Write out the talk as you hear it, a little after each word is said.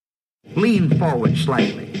Lean forward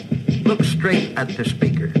slightly. Look straight at the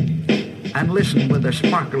speaker. And listen with a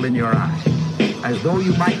sparkle in your eye, as though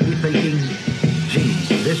you might be thinking, gee,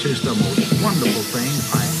 this is the most wonderful thing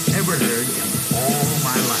I ever heard in all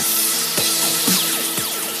my life.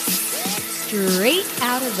 Straight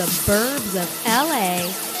out of the burbs of L.A.,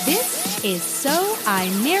 this is So I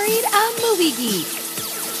Married a Movie Geek.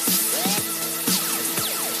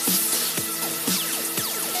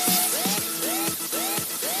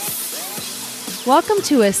 Welcome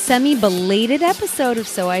to a semi-belated episode of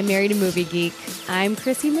So I Married a Movie Geek. I'm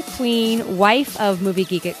Chrissy McQueen, wife of movie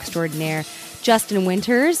geek extraordinaire Justin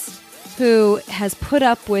Winters, who has put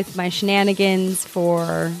up with my shenanigans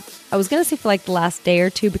for, I was going to say for like the last day or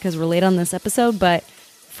two because we're late on this episode, but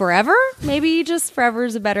forever? Maybe just forever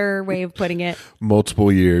is a better way of putting it.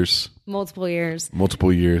 Multiple years.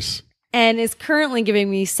 And is currently giving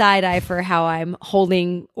me side-eye for how I'm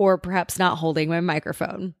holding or perhaps not holding my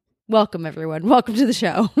microphone. Welcome, everyone. Welcome to the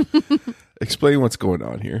show. Explain what's going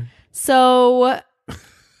on here. So,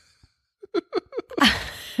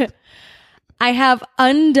 I have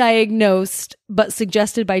undiagnosed, but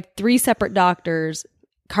suggested by 3 separate doctors,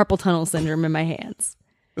 carpal tunnel syndrome in my hands.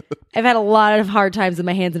 I've had a lot of hard times in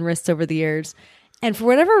my hands and wrists over the years. And for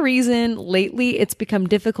whatever reason, lately, it's become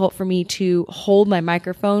difficult for me to hold my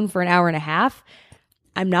microphone for an hour and a half.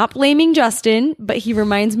 I'm not blaming Justin, but he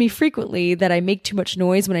reminds me frequently that I make too much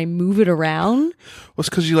noise when I move it around. Well, it's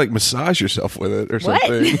because you like massage yourself with it or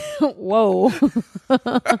something. Whoa.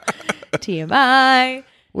 TMI.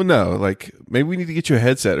 Well, no, like maybe we need to get you a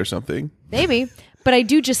headset or something. Maybe. But I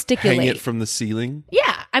do gesticulate. Hang it from the ceiling?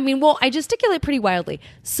 Yeah. I mean, well, I gesticulate pretty wildly.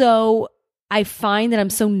 So I find that I'm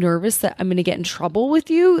so nervous that I'm going to get in trouble with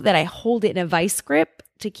you that I hold it in a vice grip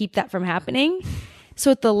to keep that from happening.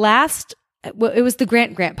 So at the last... Well, it was the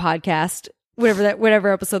Grant podcast,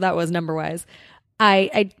 whatever episode that was number wise.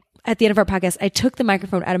 I at the end of our podcast, I took the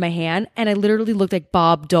microphone out of my hand and I literally looked like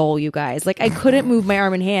Bob Dole, you guys. Like I couldn't move my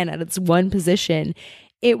arm and hand at its one position.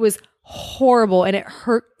 It was horrible and it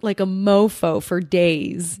hurt like a mofo for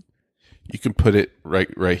days. You can put it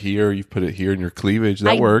right here. You put it here in your cleavage.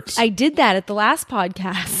 That works. I did that at the last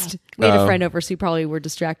podcast. We had a friend over, so you probably were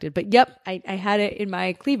distracted. But yep, I had it in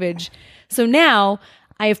my cleavage. So now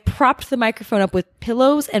I have propped the microphone up with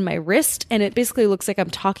pillows and my wrist, and it basically looks like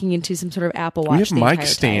I'm talking into some sort of Apple Watch. We have mic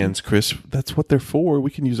stands, Chris. That's what they're for.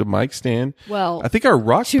 We can use a mic stand. Well, I think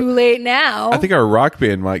our too late now. I think our Rock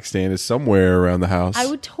Band mic stand is somewhere around the house. I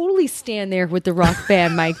would totally stand there with the Rock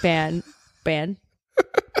Band mic band.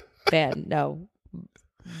 No.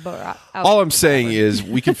 All I'm saying is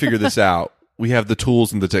we can figure this out. We have the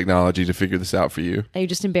tools and the technology to figure this out for you. Are you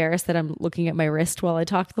just embarrassed that I'm looking at my wrist while I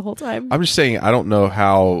talk the whole time? I'm just saying I don't know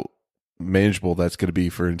how manageable that's going to be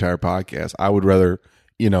for an entire podcast. I would rather,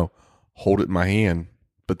 hold it in my hand,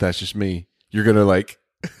 but that's just me. You're going to like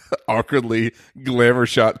awkwardly glamour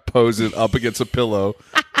shot pose it up against a pillow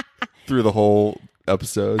through the whole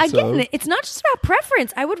episode. Again, it's not just about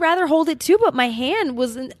preference. I would rather hold it too, but my hand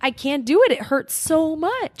I can't do it. It hurts so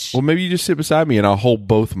much. Well, maybe you just sit beside me and I'll hold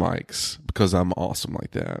both mics because I'm awesome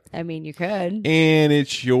like that. I mean, you could. And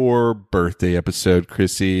it's your birthday episode,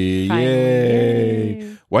 Chrissy. Finally.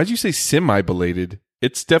 Yay. Why'd you say semi-belated?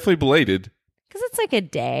 It's definitely belated. Because it's like a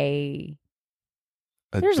day.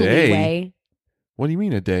 There's a leeway. What do you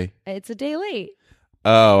mean a day? It's a day late.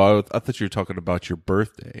 Oh, I thought you were talking about your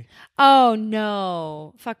birthday. Oh,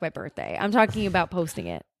 no. Fuck my birthday. I'm talking about posting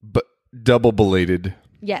it. But double belated.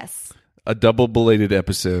 Yes. A double belated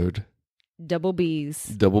episode. Double B's.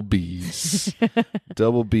 Double B's.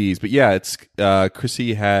 Double B's. But yeah, it's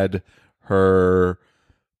Chrissy had her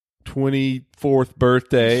 24th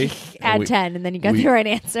birthday. Add 10, and then you got the right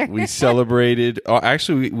answer. We celebrated.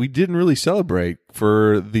 Actually, we didn't really celebrate.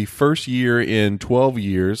 For the first year in 12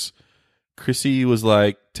 years, Chrissy was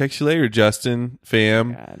like, text you later, Justin,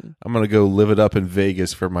 fam. God. I'm going to go live it up in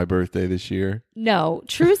Vegas for my birthday this year. No,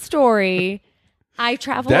 true story. I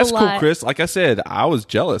travel a lot. That's cool, Chris. Like I said, I was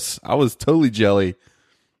jealous. I was totally jelly.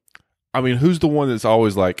 I mean, who's the one that's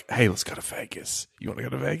always like, hey, let's go to Vegas. You want to go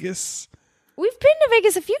to Vegas? We've been to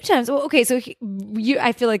Vegas a few times. Well, okay, so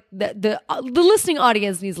I feel like the listening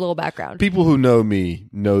audience needs a little background. People who know me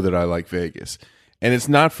know that I like Vegas. And it's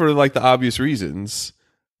not for like the obvious reasons.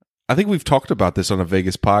 I think we've talked about this on a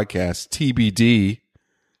Vegas podcast, TBD.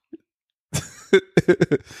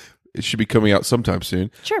 It should be coming out sometime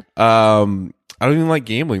soon. Sure. I don't even like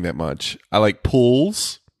gambling that much. I like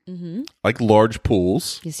pools. Mm-hmm. I like large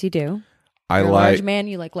pools. Yes, you do. You're a large man.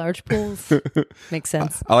 You like large pools. Makes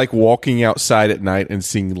sense. I like walking outside at night and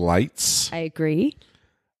seeing lights. I agree.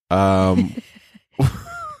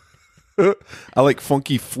 I like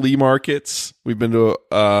funky flea markets. We've been to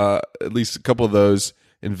at least a couple of those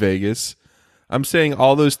in Vegas. I'm saying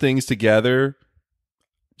all those things together.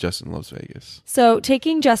 Justin loves Vegas. So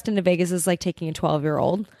taking Justin to Vegas is like taking a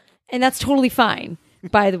 12-year-old, and that's totally fine.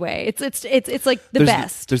 By the way, it's like the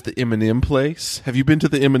best. There's the M&M place. Have you been to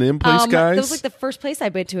the M&M place, guys? That was like the first place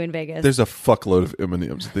I've been to in Vegas. There's a fuckload of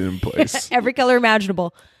M&Ms at the M place. Every color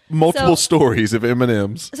imaginable. Multiple stories of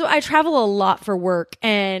M&Ms. So I travel a lot for work,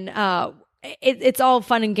 and it's all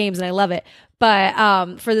fun and games, and I love it.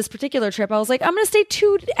 But for this particular trip, I was like, I'm going to stay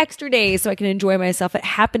 2 extra days so I can enjoy myself. It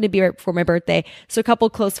happened to be right before my birthday. So a couple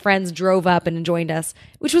close friends drove up and joined us,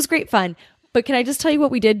 which was great fun. But can I just tell you what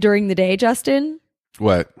we did during the day, Justin?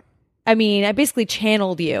 What? I mean, I basically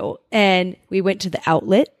channeled you, and we went to the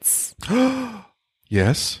outlets.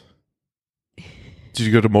 Yes. Did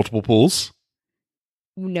you go to multiple pools?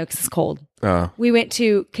 No, because it's cold. We went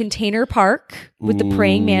to Container Park with the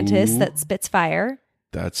praying mantis that spits fire.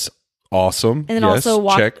 That's awesome. And then also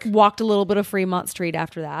walked a little bit of Fremont Street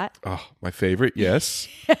after that. Oh, my favorite. Yes.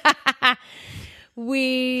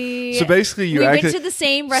 So basically, we went to the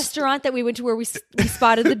same restaurant that we went to where we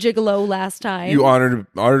spotted the gigolo last time. You honored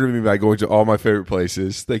me by going to all my favorite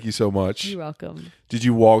places. Thank you so much. You're welcome. Did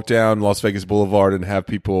you walk down Las Vegas Boulevard and have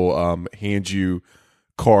people hand you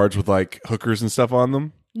cards with like hookers and stuff on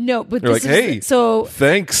them? No, but they're like, hey, so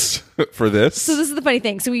thanks for this. So this is the funny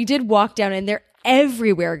thing. So we did walk down, and they're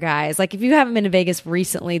everywhere, guys. Like if you haven't been to Vegas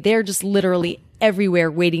recently, they're just literally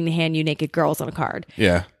everywhere waiting to hand you naked girls on a card.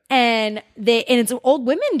 Yeah. And it's old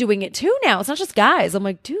women doing it too now. It's not just guys. I'm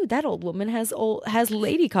like, dude, that old woman has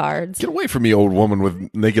lady cards. Get away from me, old woman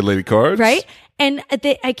with naked lady cards. Right? And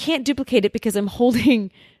I can't duplicate it because I'm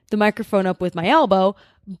holding the microphone up with my elbow,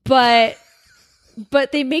 but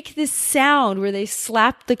they make this sound where they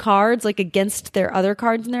slap the cards like against their other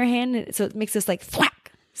cards in their hand, and so it makes this like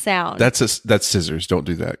thwack sound. That's scissors. Don't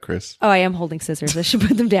do that, Chris. Oh, I am holding scissors. I should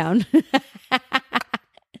put them down.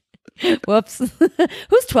 Whoops.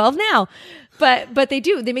 Who's 12 now? But they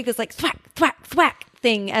do. They make this like thwack, thwack, thwack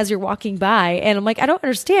thing as you're walking by. And I'm like, I don't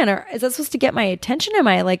understand. Is that supposed to get my attention? Am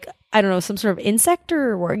I like, I don't know, some sort of insect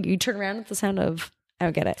or where you turn around at the sound of, I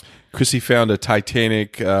don't get it. Chrissy found a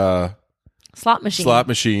Titanic slot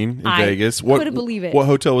machine in Vegas. I couldn't believe it. What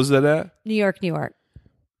hotel was that at? New York.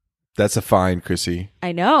 That's a fine, Chrissy.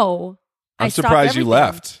 I know. I'm surprised you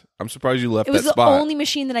left. It was the only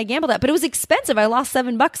machine that I gambled at, but it was expensive. I lost $7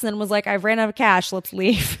 and then was like, I've ran out of cash. Let's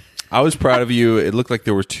leave. I was proud of you. It looked like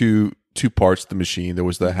there were two parts to the machine. There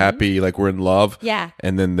was the happy, like we're in love. Yeah.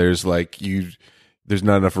 And then there's like there's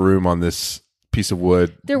not enough room on this piece of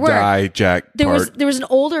wood. There were. There was an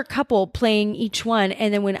older couple playing each one.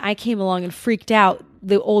 And then when I came along and freaked out,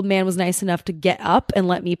 the old man was nice enough to get up and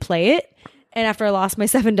let me play it. And after I lost my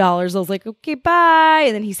 $7, I was like, okay, bye.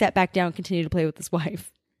 And then he sat back down and continued to play with his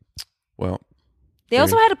wife. Well, they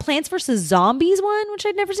also had a Plants vs. Zombies one, which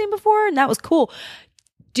I'd never seen before, and that was cool.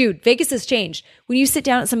 Dude, Vegas has changed. When you sit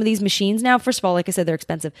down at some of these machines now, first of all, like I said, they're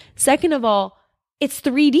expensive. Second of all, it's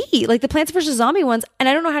 3D, like the Plants vs. Zombie ones, and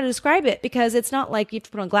I don't know how to describe it because it's not like you have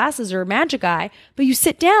to put on glasses or a magic eye, but you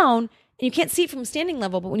sit down and you can't see it from standing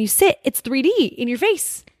level, but when you sit, it's 3D in your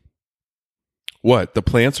face. What, the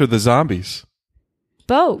plants or the zombies?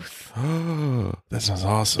 Both. That sounds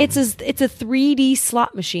awesome. It's a 3D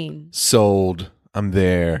slot machine. Sold. I'm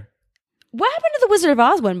there. What happened to the Wizard of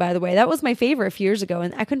Oz one, by the way? That was my favorite a few years ago,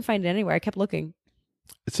 and I couldn't find it anywhere. I kept looking.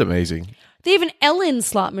 It's amazing. They have an Ellen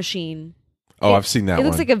slot machine. I've seen that one. It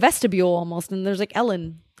looks like a vestibule almost, and there's like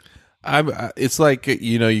Ellen. It's like,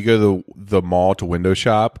 you go to the mall to window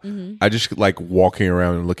shop. Mm-hmm. I just like walking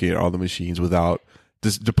around and looking at all the machines without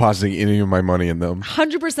just depositing any of my money in them.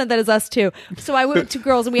 100% that is us too. So I went with two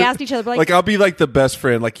girls and we asked each other, like I'll be like the best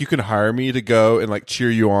friend. Like you can hire me to go and like cheer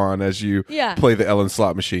you on as you play the Ellen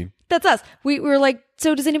slot machine. That's us. We were like,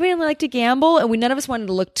 so does anybody like to gamble? And none of us wanted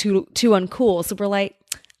to look too uncool. So we're like,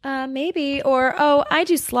 maybe, or, oh, I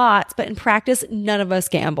do slots, but in practice, none of us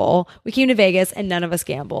gamble. We came to Vegas and none of us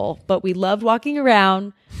gamble, but we loved walking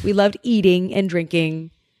around. We loved eating and drinking.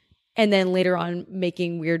 And then later on,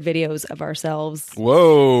 making weird videos of ourselves.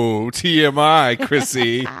 Whoa, TMI,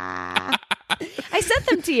 Chrissy. I sent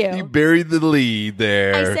them to you. You buried the lead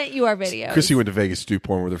there. I sent you our videos. Chrissy went to Vegas to do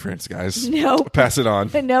porn with her friends, guys. Nope. Pass it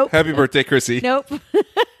on. Nope. Happy birthday, Chrissy. Nope.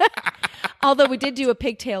 Although we did do a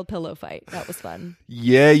pigtailed pillow fight. That was fun.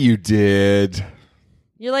 Yeah, you did.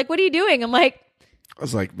 You're like, what are you doing? I'm like, I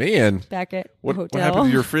was like, man. Back at what hotel. What happened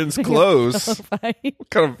to your friend's clothes? What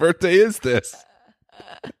kind of birthday is this?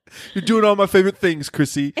 You're doing all my favorite things,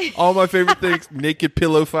 Chrissy. All my favorite things. Naked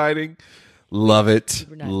pillow fighting. Love it.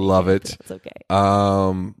 We're not Love naked, it. but that's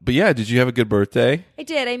okay. But yeah, did you have a good birthday? I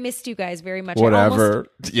did. I missed you guys very much. Whatever.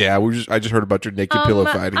 Yeah, I just heard about your naked pillow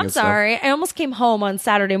fighting I'm and stuff. sorry. I almost came home on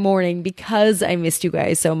Saturday morning because I missed you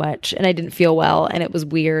guys so much and I didn't feel well and it was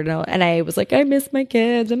weird. And I was like, I miss my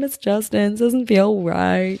kids. I miss Justin. It doesn't feel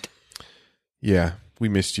right. Yeah, we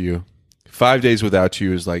missed you. 5 days without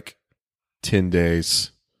you is like 10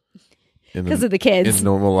 days. Because of the kids. In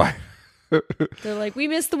normal life. They're like, we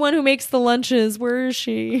missed the one who makes the lunches. Where is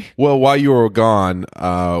she? Well, while you were gone,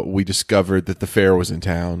 we discovered that the fair was in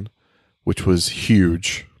town, which was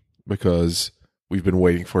huge because we've been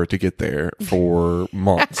waiting for it to get there for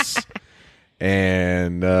months.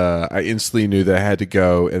 And I instantly knew that I had to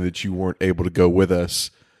go and that you weren't able to go with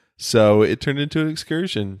us. So it turned into an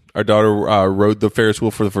excursion. Our daughter rode the Ferris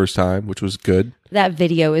wheel for the first time, which was good. That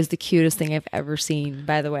video is the cutest thing I've ever seen,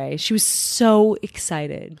 by the way. She was so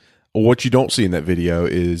excited. What you don't see in that video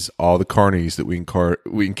is all the carnies that we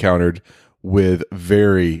encountered with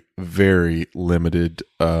very, very limited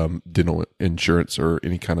dental insurance or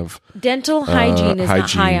any kind of dental hygiene is not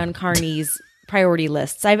hygiene. high on Carney's priority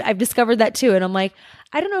lists. I've discovered that too, and I'm like,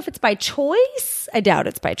 I don't know if it's by choice. I doubt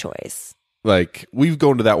it's by choice. Like, we've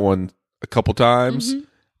gone to that one a couple times. Mm-hmm.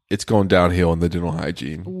 It's going downhill in the dental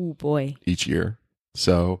hygiene. Oh boy, each year.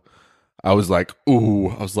 So I was like,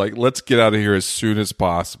 let's get out of here as soon as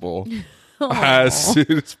possible. As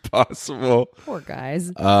soon as possible. Poor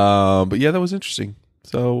guys. But yeah, that was interesting.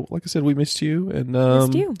 So, like I said, we missed you, and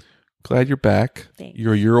missed you. Glad you're back. Thanks.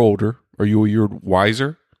 You're a year older. Are you a year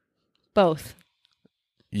wiser? Both.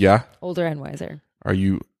 Yeah. Older and wiser. Are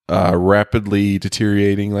you rapidly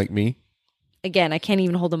deteriorating like me? Again, I can't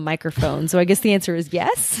even hold a microphone, so I guess the answer is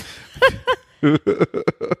yes.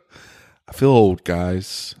 I feel old,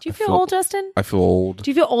 guys. Do you feel old, Justin? I feel old.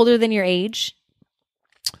 Do you feel older than your age?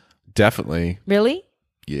 Definitely. Really?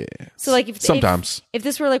 Yeah. So like sometimes if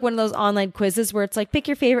this were like one of those online quizzes where it's like pick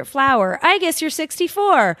your favorite flower, I guess you're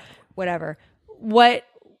 64. Whatever. What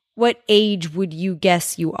age would you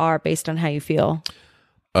guess you are based on how you feel?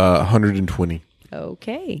 120.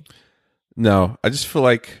 Okay. No, I just feel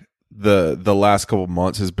like the last couple of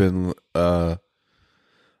months has been a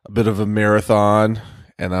bit of a marathon,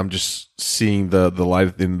 and I'm just seeing the light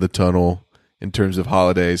at the end of the tunnel in terms of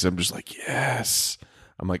holidays. I'm just like, yes.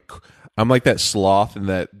 I'm like that sloth in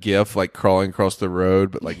that GIF, like crawling across the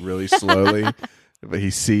road, but like really slowly. But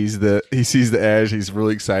he sees the edge. He's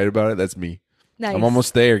really excited about it. That's me. Nice. I'm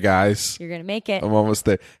almost there, guys. You're gonna make it. I'm almost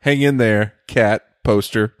there. Hang in there, cat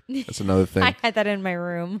poster. That's another thing. I had that in my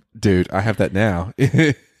room. Dude, I have that now.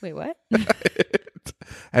 Wait, what? I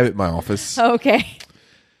have it in my office. Okay.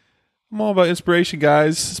 I'm all about inspiration,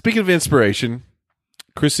 guys. Speaking of inspiration,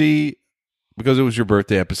 Chrissy, because it was your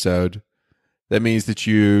birthday episode, that means that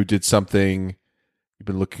you did something you've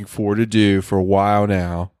been looking forward to do for a while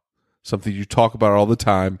now. Something you talk about all the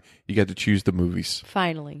time. You got to choose the movies.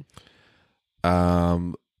 Finally.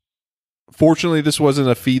 Fortunately, this wasn't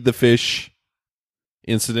a feed the fish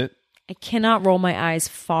incident. I cannot roll my eyes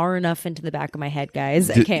far enough into the back of my head, guys.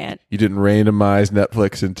 I can't. You didn't randomize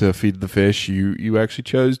Netflix into Feed the Fish. You actually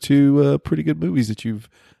chose two pretty good movies that you've,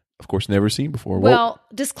 of course, never seen before. Well,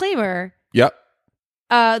 disclaimer. Yep.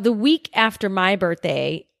 The week after my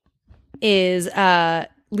birthday is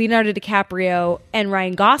Leonardo DiCaprio and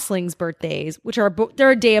Ryan Gosling's birthdays, which are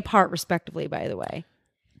they're a day apart, respectively. By the way,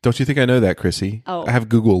 don't you think I know that, Chrissy? Oh, I have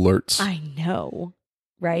Google alerts. I know,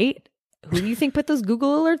 right? Who do you think put those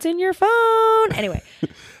Google alerts in your phone? Anyway.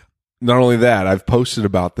 Not only that, I've posted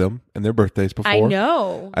about them and their birthdays before. I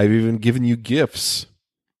know. I've even given you gifts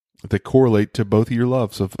that correlate to both of your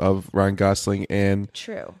loves of Ryan Gosling and...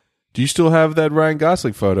 True. Do you still have that Ryan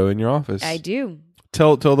Gosling photo in your office? I do.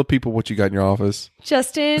 Tell the people what you got in your office.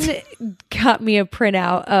 Justin got me a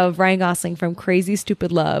printout of Ryan Gosling from Crazy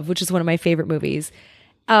Stupid Love, which is one of my favorite movies,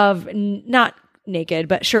 of not naked,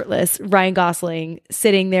 but shirtless Ryan Gosling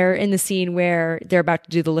sitting there in the scene where they're about to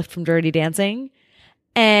do the lift from Dirty Dancing.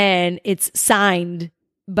 And it's signed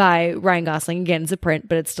by Ryan Gosling. Again, it's a print,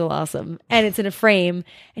 but it's still awesome. And it's in a frame.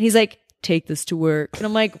 And he's like, take this to work. And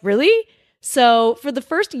I'm like, really? So for the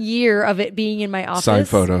first year of it being in my office. Signed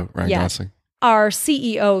photo, Ryan Gosling. Our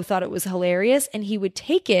CEO thought it was hilarious. And he would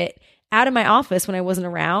take it out of my office when I wasn't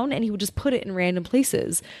around, and he would just put it in random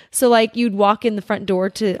places. So like you'd walk in the front door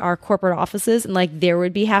to our corporate offices, and like there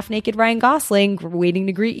would be half naked Ryan Gosling waiting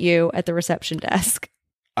to greet you at the reception desk.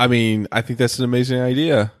 I mean, I think that's an amazing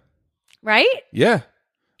idea. Right? Yeah.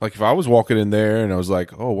 Like if I was walking in there and I was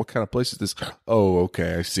like, oh, what kind of place is this? Oh,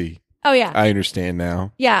 okay, I see. Oh, yeah. I understand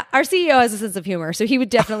now. Yeah. Our CEO has a sense of humor, so he would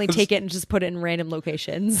definitely take it and just put it in random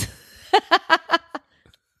locations.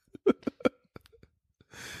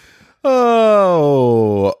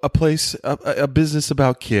 Oh, a place, a business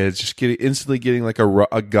about kids, just instantly getting like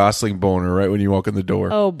a Gosling boner right when you walk in the door.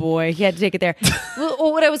 Oh boy, he had to take it there.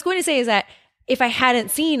 Well, what I was going to say is that if I hadn't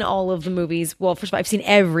seen all of the movies, well, first of all, I've seen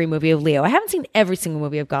every movie of Leo. I haven't seen every single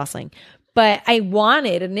movie of Gosling, but I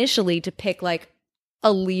wanted initially to pick like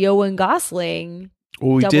a Leo and Gosling.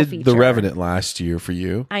 Well, we double did feature. The Revenant last year for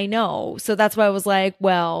you, I know, so that's why I was like,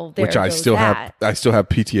 well, there which I goes still that. have. I still have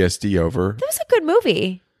PTSD over. That was a good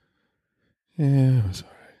movie. Yeah, it was all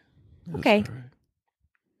right. Okay. All right.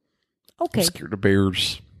 Okay. I'm scared of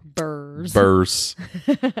bears. Burrs.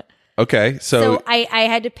 Okay, so I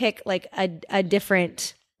had to pick like a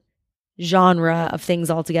different genre of things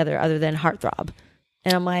altogether other than Heartthrob.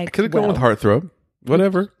 And I'm like, I could have gone with Heartthrob.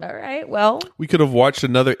 Whatever. All right. Well, We could have watched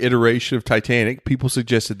another iteration of Titanic. People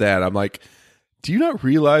suggested that. I'm like, do you not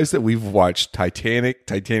realize that we've watched Titanic,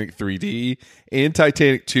 Titanic 3D, and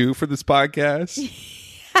Titanic 2 for this podcast?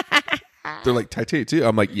 They're like, Titanic 2?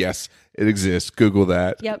 I'm like, yes, it exists. Google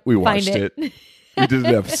that. Yep, We find watched it. it. We did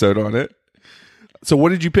an episode on it. So what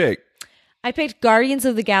did you pick? I picked Guardians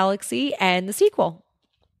of the Galaxy and the sequel.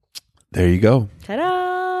 There you go.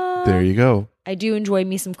 Ta-da! There you go. I do enjoy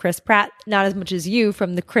me some Chris Pratt, not as much as you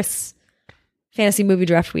from the Chris fantasy movie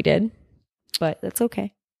draft we did, but that's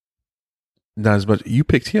okay. Not as much. You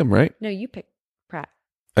picked him, right? No, you picked Pratt.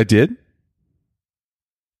 I did?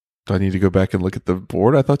 Do I need to go back and look at the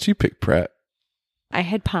board? I thought you picked Pratt. I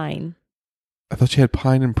had Pine. I thought you had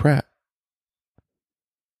Pine and Pratt.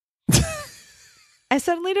 I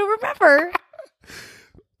suddenly don't remember.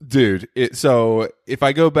 Dude, so if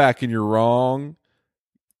I go back and you're wrong,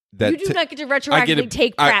 You do not get to retroactively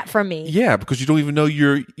take Pratt from me. Yeah, because you don't even know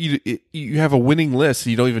you have a winning list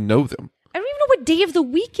and you don't even know them. I don't even know what day of the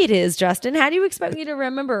week it is, Justin. How do you expect me to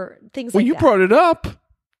remember things Well, like you that? brought it up.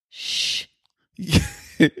 Shh.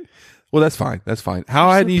 Well, that's fine. That's fine. How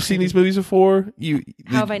You're so hadn't you seen pretty. these movies before?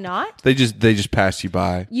 How have I not? They just passed you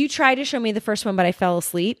by. You tried to show me the first one, but I fell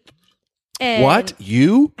asleep. And What?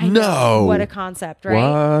 You? I know. No. What a concept, right?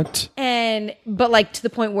 What? But like to the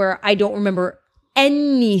point where I don't remember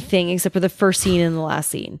anything except for the first scene and the last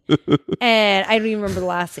scene. And I don't even remember the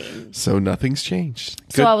last scene. So nothing's changed.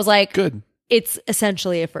 So I was like, good. It's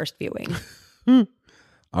essentially a first viewing.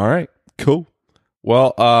 All right. Cool.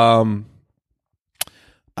 Well,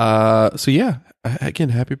 so yeah, again,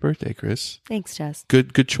 happy birthday, Chris. Thanks, Jess.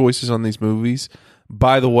 Good choices on these movies.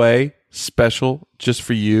 By the way, special just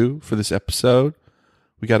for you for this episode,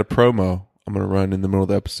 we got a promo I'm going to run in the middle of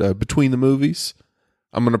the episode between the movies.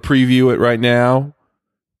 I'm going to preview it right now.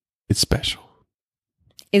 It's special.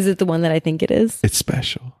 Is it the one that I think it is? It's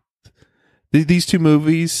special. These two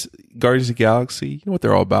movies, Guardians of the Galaxy, you know what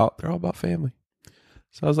they're all about? They're all about family.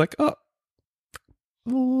 So I was like, oh, a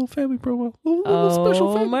little family promo. A little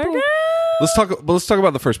special family my promo. God. Let's talk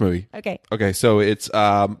about the first movie. Okay. Okay, so it's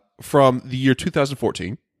from the year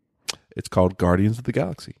 2014. It's called Guardians of the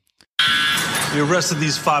Galaxy. We arrested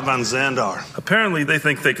these five on Xandar. Apparently, they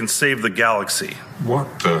think they can save the galaxy. What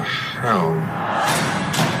the hell?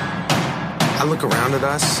 I look around at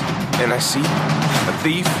us, and I see a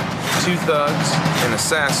thief, two thugs, an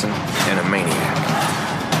assassin, and a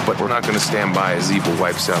maniac. But we're not going to stand by as evil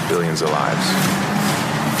wipes out billions of lives.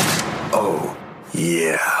 Oh,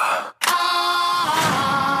 yeah.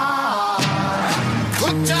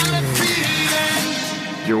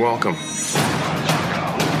 You're welcome.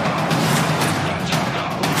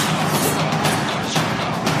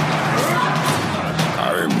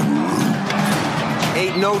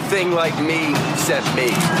 Ain't no thing like me except me.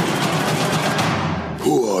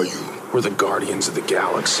 Who are you? We're the Guardians of the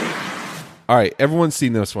Galaxy. All right, everyone's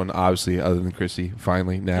seen this one, obviously, other than Chrissy,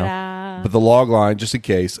 finally, now. Ta-da. But the log line, just in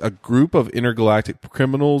case, a group of intergalactic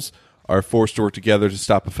criminals are forced to work together to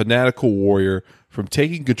stop a fanatical warrior from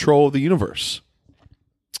taking control of the universe.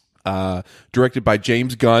 Directed by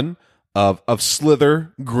James Gunn of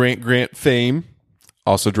Slither, Grant fame.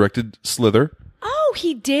 Also directed Slither. Oh,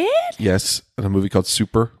 he did? Yes, in a movie called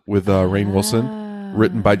Super with Rainn Wilson.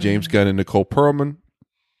 Written by James Gunn and Nicole Perlman.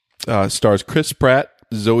 Stars Chris Pratt,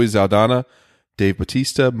 Zoe Saldana, Dave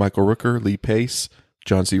Bautista, Michael Rooker, Lee Pace,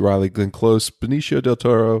 John C. Reilly, Glenn Close, Benicio del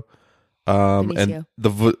Toro, and Benicio.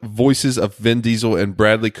 the voices of Vin Diesel and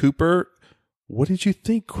Bradley Cooper. What did you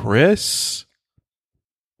think, Chris?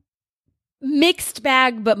 Mixed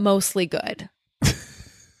bag, but mostly good.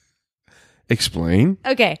 Explain.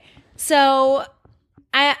 Okay. So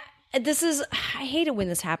I hate it when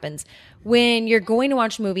this happens. When you're going to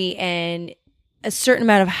watch a movie and a certain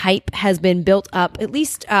amount of hype has been built up, at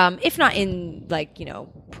least if not in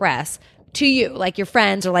press, to you. Like your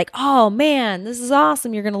friends are like, "Oh man, this is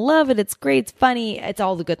awesome. You're going to love it. It's great. It's funny. It's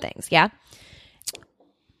all the good things." Yeah.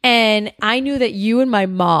 And I knew that you and my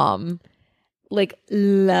mom like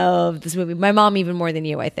love this movie. My mom even more than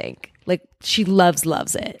you, I think. Like she loves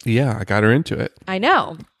it. Yeah, I got her into it. I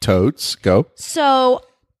know. Totes, go. So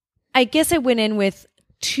I guess I went in with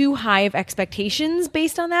too high of expectations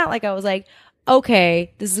based on that. Like I was like,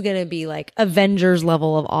 okay, this is going to be like Avengers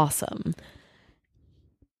level of awesome.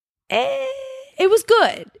 It was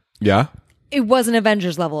good. Yeah. It wasn't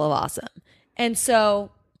Avengers level of awesome. And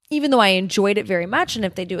so even though I enjoyed it very much, and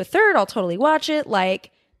if they do a third, I'll totally watch it.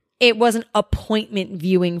 Like it wasn't appointment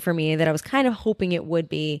viewing for me that I was kind of hoping it would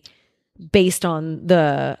be based on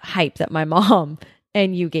the hype that my mom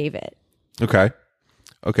and you gave it. Okay.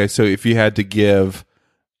 So if you had to give,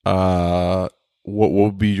 what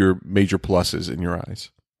would be your major pluses in your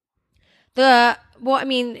eyes?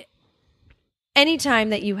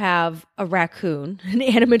 Anytime that you have a raccoon, an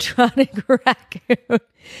animatronic raccoon,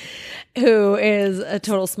 who is a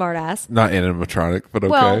total smartass. Not animatronic, but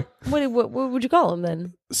okay. Well, what would you call him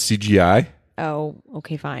then? CGI. Oh,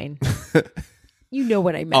 okay, fine. You know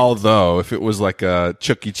what I meant. Although, if it was like a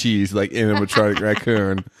Chuck E. Cheese, like animatronic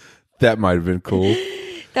raccoon, that might have been cool.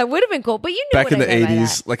 That would have been cool, but you know back in the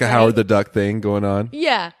 80s, like a Howard the Duck thing going on.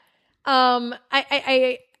 Yeah.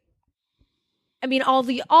 I mean, all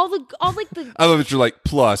like the. I love that you're like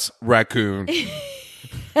plus raccoon.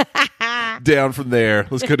 Down from there.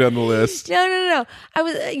 Let's go down the list. No.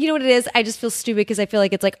 You know what it is? I just feel stupid because I feel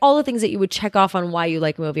like it's like all the things that you would check off on why you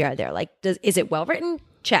like a movie are there. Like, is it well written?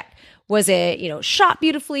 Check. Was it, shot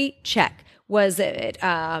beautifully? Check. Was it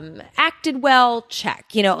acted well? Check.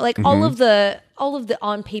 Like all of the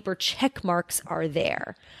on paper check marks are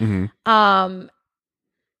there. Mm-hmm.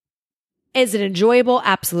 Is it enjoyable?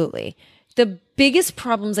 Absolutely. The biggest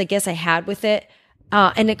problems I guess I had with it,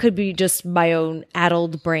 and it could be just my own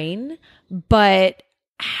addled brain, but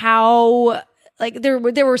how like there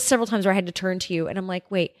were several times where I had to turn to you and I'm like,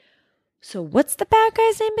 wait, so what's the bad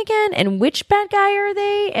guy's name again? And which bad guy are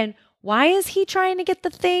they? And why is he trying to get the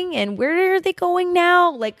thing? And where are they going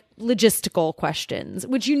now? Like logistical questions,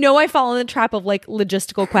 which I fall in the trap of like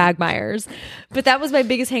logistical quagmires. But that was my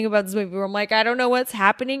biggest hang about this movie where I'm like, I don't know what's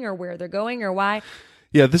happening or where they're going or why.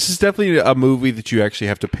 Yeah, this is definitely a movie that you actually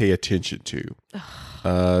have to pay attention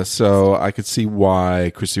to. So I could see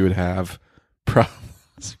why Chrissy would have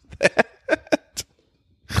problems with that.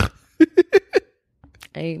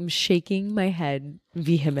 I'm shaking my head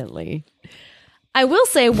vehemently. I will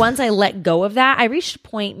say once I let go of that, I reached a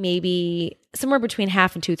point maybe somewhere between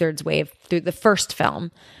half and 2/3 way through the first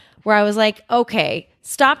film where I was like, okay,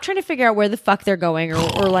 stop trying to figure out where the fuck they're going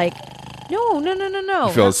or like, no.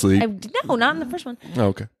 You fell asleep? No, not in the first one. Oh,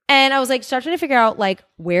 okay. And I was like, start trying to figure out like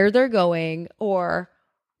where they're going or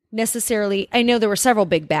necessarily, I know there were several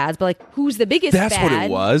big bads, but like who's the biggest That's bad? what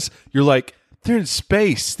it was. You're like, they're in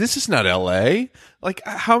space. This is not LA. Like,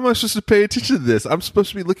 how am I supposed to pay attention to this? I'm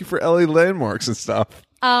supposed to be looking for LA landmarks and stuff.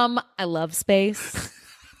 I love space.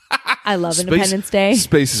 I love Independence Day.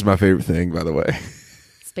 Space is my favorite thing, by the way.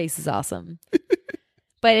 Space is awesome.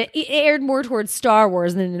 But it aired more towards Star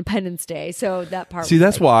Wars than Independence Day, so that part. See,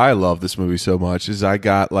 that's why I love this movie so much. Is I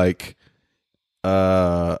got like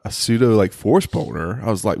a pseudo like force boner.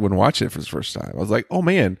 I was like, when watching it for the first time, I was like, oh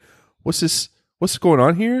man, what's this? What's going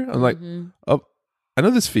on here? I'm like, oh, I know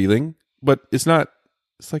this feeling, but it's not.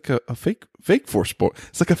 It's like a fake force boner.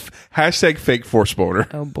 It's like a hashtag fake force boner.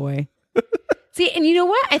 Oh boy. See, and you know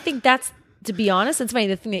what? I think that's, to be honest, it's funny,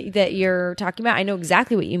 the thing that you're talking about, I know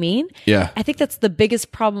exactly what you mean. Yeah. I think that's the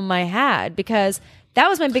biggest problem I had because that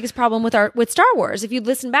was my biggest problem with Star Wars. If you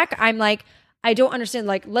listen back, I'm like, I don't understand.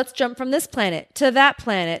 Like, let's jump from this planet to that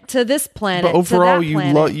planet to this planet. But overall, to that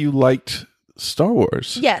planet. you liked Star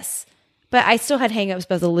Wars. Yes. But I still had hangups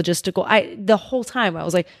about the logistical. The whole time I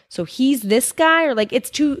was like, so he's this guy, or like it's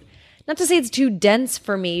too, not to say it's too dense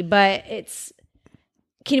for me, but it's,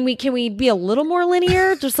 can we be a little more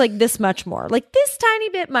linear? Just like this much more, like this tiny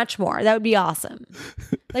bit much more. That would be awesome.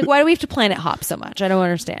 Like, why do we have to planet hop so much? I don't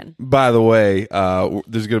understand. By the way,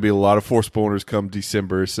 there's going to be a lot of force boners come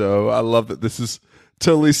December, so I love that this is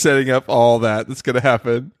totally setting up all that's going to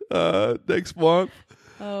happen next month.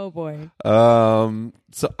 Oh boy.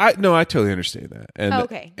 So I totally understand that. And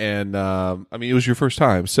okay. And I mean, it was your first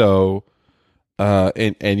time, so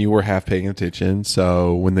and you were half paying attention.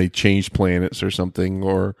 So when they changed planets or something,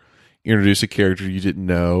 or introduce a character you didn't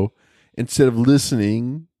know, instead of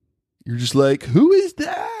listening, you're just like, "Who is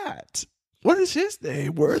that? What is his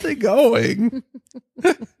name? Where are they going?"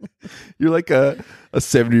 You're like a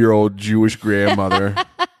 70-year-old Jewish grandmother.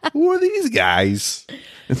 Who are these guys?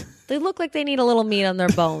 They look like they need a little meat on their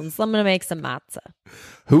bones. I'm gonna make some matzah.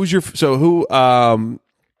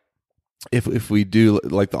 if we do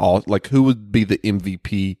like who would be the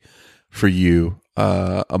MVP for you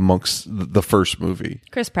amongst the first movie?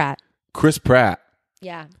 Chris Pratt. Chris Pratt.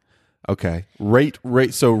 Yeah. Okay. Rate.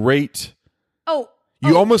 Oh,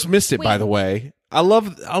 You almost missed it, wait. by the way. I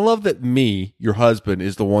love that your husband,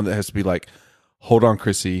 is the one that has to be like, hold on,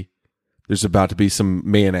 Chrissy. There's about to be some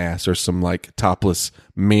man ass or some like topless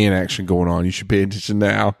man action going on. You should pay attention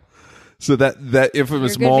now. So that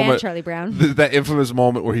infamous You're a good man, moment, Charlie Brown. that infamous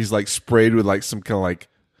moment where he's like sprayed with like some kind of like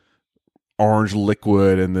orange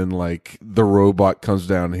liquid, and then like the robot comes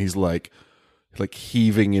down and he's like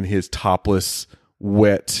heaving in his topless,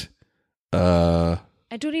 wet. I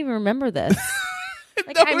don't even remember this.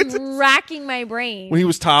 Like I'm racking my brain. When he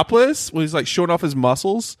was topless, when he's like showing off his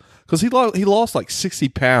muscles, because he lost like 60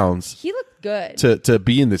 pounds He looked good. to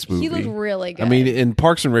be in this movie. He looked really good. I mean, in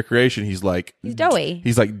Parks and Recreation, he's doughy.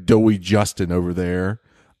 He's like doughy Justin over there.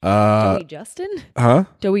 Doughy Justin? Huh?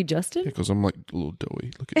 Doughy Justin? Because I'm like a little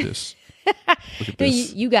doughy. Look at this. Look at No,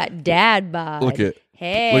 this. you got dad bod. Look at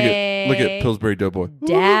Pillsbury Doughboy.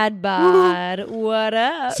 Dad bod. What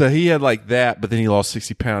up? So he had like that, but then he lost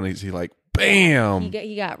 60 pounds. He like bam.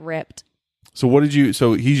 He got ripped. So what did you?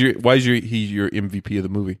 So he's your MVP of the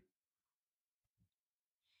movie?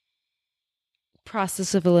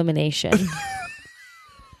 Process of elimination.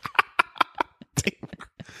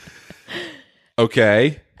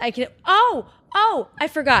 Okay. I can. Oh, I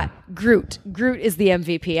forgot. Groot. Groot is the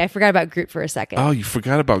MVP. I forgot about Groot for a second. Oh, you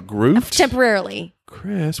forgot about Groot? Temporarily.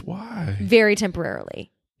 Chris, why? Very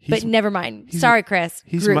temporarily. But never mind. Sorry, Chris.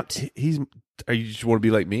 Groot. Are you just want to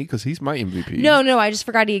be like me? Because he's my MVP. No, I just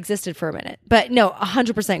forgot he existed for a minute. But no,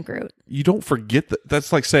 100% Groot. You don't forget that.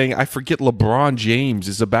 That's like saying I forget LeBron James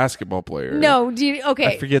is a basketball player. No, okay.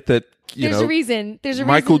 I forget that. There's a reason.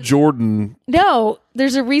 Michael reason. Jordan. No,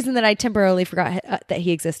 there's a reason that I temporarily forgot that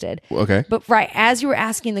he existed. Okay. But right, as you were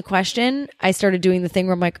asking the question, I started doing the thing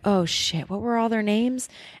where I'm like, oh shit, what were all their names?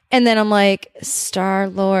 And then I'm like,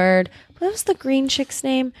 Star-Lord. What was the green chick's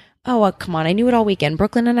name? Oh, well, come on. I knew it all weekend.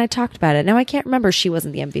 Brooklyn and I talked about it. Now I can't remember. She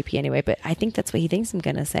wasn't the MVP anyway, but I think that's what he thinks I'm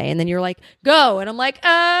going to say. And then you're like, go. And I'm like,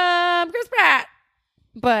 Chris Pratt.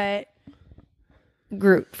 But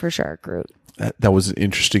Groot, for sure. Groot. That was an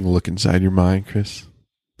interesting look inside your mind, Chris.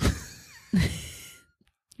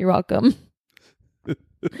 You're welcome.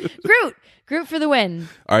 Groot for the win.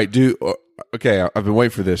 All right, okay, I've been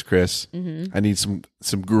waiting for this, Chris. Mm-hmm. I need some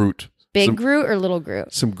Groot. Groot or little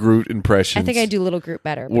Groot? Some Groot impressions. I think I do little Groot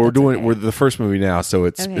better. We're the first movie now, so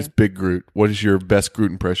it's Big Groot. What is your best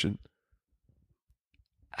Groot impression?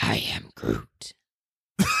 I am Groot.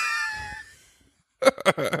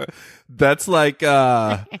 That's like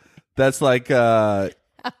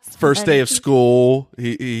first day of school.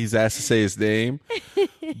 He's asked to say his name,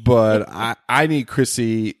 but I need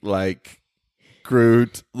Chrissy like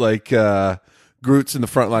Groot, like Groot's in the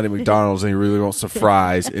front line at McDonald's and he really wants some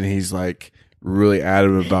fries, and he's like really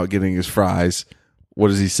adamant about getting his fries. What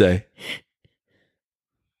does he say?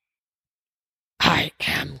 I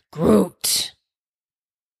am Groot.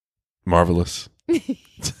 Marvelous.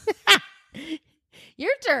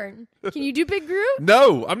 Your turn. Can you do Big Groot?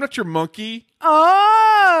 No, I'm not your monkey.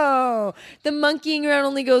 Oh, the monkeying around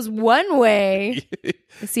only goes one way.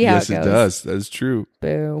 Let's see how yes, it goes. It does. That is true.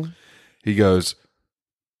 Boo. He goes,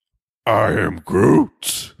 I am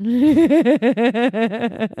Groot.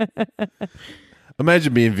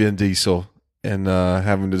 Imagine being Vin Diesel and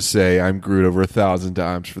having to say I'm Groot over 1,000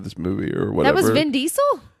 times for this movie or whatever. That was Vin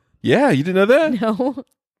Diesel? Yeah, you didn't know that? No.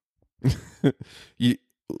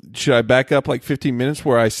 Should I back up like 15 minutes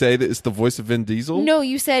where I say that it's the voice of Vin Diesel? No,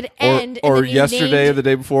 you said or and then yesterday or the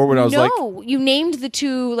day before when I was like, no, you named the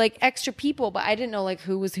two like extra people, but I didn't know like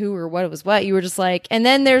who was who or what was what. You were just like, and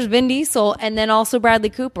then there's Vin Diesel, and then also Bradley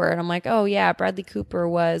Cooper, and I'm like, oh yeah, Bradley Cooper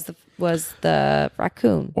was the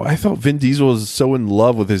raccoon. Well, I thought Vin Diesel was so in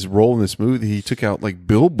love with his role in this movie that he took out like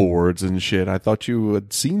billboards and shit. I thought you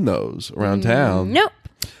had seen those around town. Nope.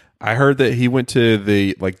 I heard that he went to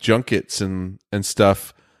the like junkets and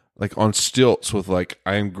stuff like on stilts with like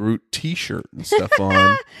I Am Groot t-shirt and stuff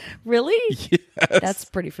on. Really? Yes. That's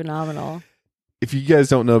pretty phenomenal. If you guys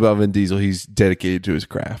don't know about Vin Diesel, he's dedicated to his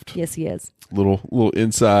craft. Yes, he is. Little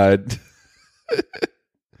inside.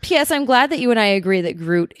 P.S. I'm glad that you and I agree that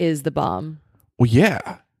Groot is the bomb. Well,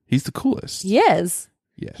 yeah. He's the coolest. Yes.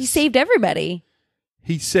 Yes. He saved everybody.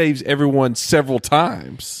 He saves everyone several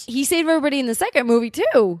times. He saved everybody in the second movie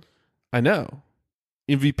too. I know.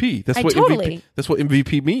 MVP. That's what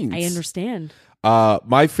MVP means. I understand.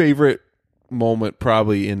 My favorite moment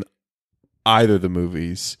probably in either of the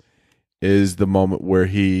movies is the moment where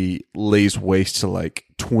he lays waste to like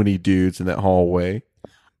 20 dudes in that hallway.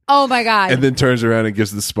 Oh my God. and then turns around and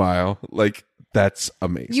gives the smile. Like, that's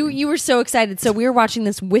amazing. You were so excited. So we were watching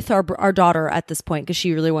this with our daughter at this point because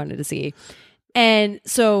she really wanted to see. And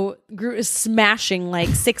so Groot is smashing like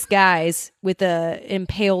 6 guys with a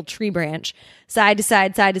impaled tree branch, side to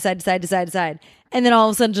side, side to side to side to side to side. And then all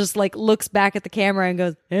of a sudden just like looks back at the camera and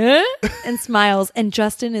goes, eh? And smiles. And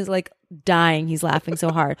Justin is like dying. He's laughing so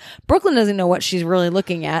hard. Brooklyn doesn't know what she's really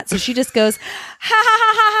looking at. So she just goes, ha ha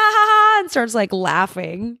ha ha ha ha, and starts like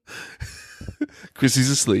laughing. Chrissy's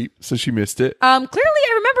asleep, so she missed it. Clearly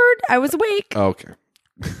I remembered. I was awake. Okay.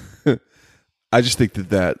 I just think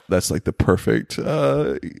that's like the perfect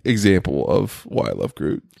example of why I love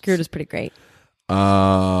Groot. Groot is pretty great.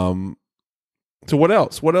 So what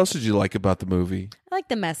else? What else did you like about the movie? I like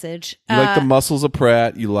the message. You like the muscles of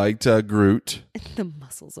Pratt. You liked Groot. The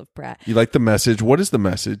muscles of Pratt. You like the message. What is the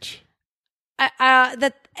message?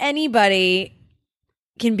 That anybody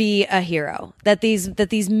can be a hero. That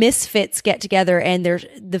these misfits get together, and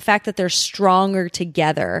the fact that they're stronger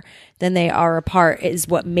together than they are apart is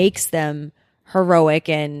what makes them heroic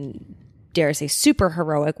and, dare I say, super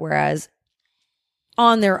heroic. Whereas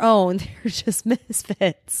on their own, they're just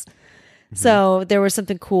misfits. So there was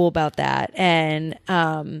something cool about that. And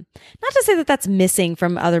not to say that that's missing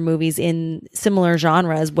from other movies in similar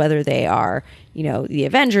genres, whether they are, the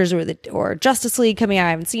Avengers or Justice League coming out.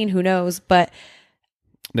 I haven't seen, who knows, but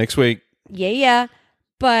Next week. Yeah.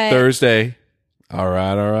 But Thursday. All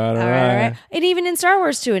right. And even in Star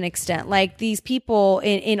Wars to an extent, like these people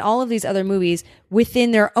in all of these other movies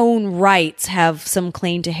within their own rights have some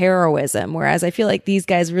claim to heroism. Whereas I feel like these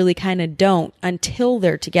guys really kind of don't until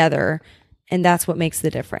they're together. And that's what makes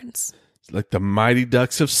the difference. Like the Mighty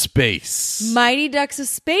Ducks of Space. Mighty Ducks of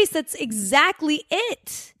Space. That's exactly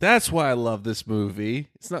it. That's why I love this movie.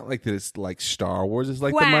 It's not like that it's like Star Wars. It's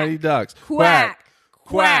like Quack. the Mighty Ducks. Quack.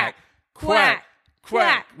 Quack. Quack.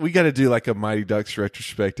 Quack. We got to do like a Mighty Ducks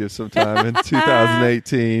retrospective sometime in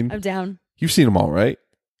 2018. I'm down. You've seen them all, right?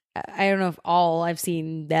 I don't know if all I've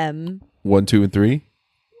seen them. 1, 2, and 3.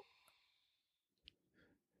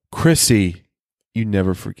 Chrissy, you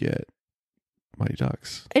never forget Mighty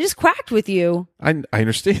Ducks. I just quacked with you. I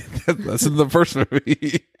understand. That's in the first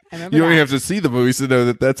movie. I remember You don't even that. have to see the movies to know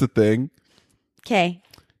that that's a thing. Okay.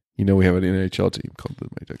 You know we have an NHL team called the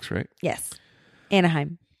Mighty Ducks, right? Yes.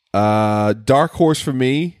 Anaheim. Dark horse for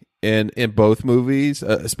me in both movies,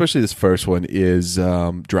 especially this first one, is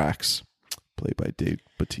Drax, played by Dave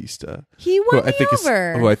Bautista. He won me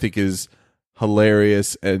over. Who I think is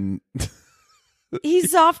hilarious and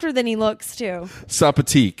He's softer than he looks, too.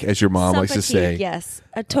 sympathetic, as your mom likes to say. Yes.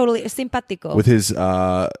 Totally simpático. With his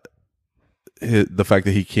the fact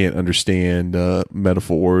that he can't understand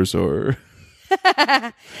metaphors or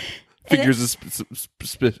figures of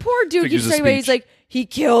Poor dude keeps saying, he's like, he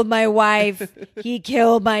killed my wife. He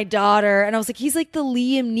killed my daughter. And I was like, he's like the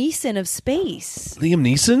Liam Neeson of space. Liam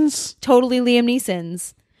Neeson's? Totally Liam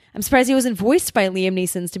Neeson's. I'm surprised he wasn't voiced by Liam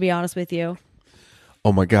Neeson's, to be honest with you.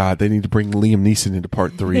 Oh my God, they need to bring Liam Neeson into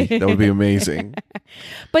part 3. That would be amazing.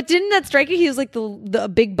 But didn't that strike you? He was like the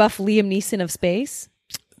big buff Liam Neeson of space.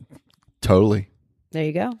 Totally. There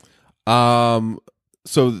you go.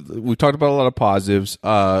 So we talked about a lot of positives.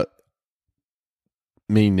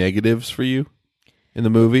 Many negatives for you in the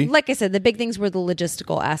movie? Like I said, the big things were the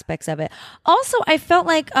logistical aspects of it. Also, I felt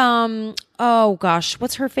like, oh gosh,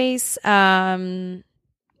 what's her face?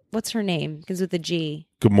 What's her name? Because with a G.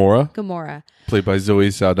 Gamora, played by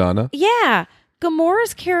Zoe Saldana. Yeah,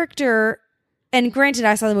 Gamora's character, and granted,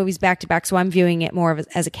 I saw the movies back to back, so I'm viewing it more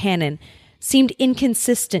as a canon. Seemed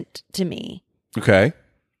inconsistent to me. Okay,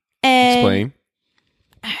 and explain.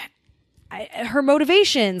 Her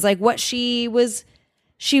motivations, like what she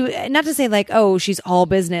not to say like, oh, she's all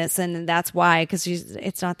business and that's why, because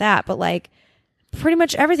it's not that, but like pretty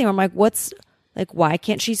much everything. I'm like, why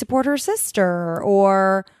can't she support her sister,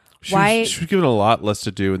 or why she was given a lot less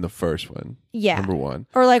to do in the first one? Yeah, number one.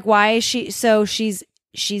 Or like, why is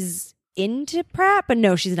she's into Pratt, but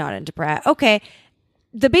no, she's not into Pratt. Okay,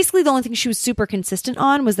 basically the only thing she was super consistent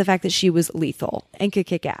on was the fact that she was lethal and could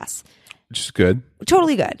kick ass. Which is good.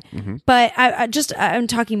 Totally good. Mm-hmm. But I'm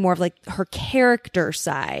talking more of like her character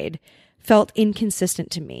side felt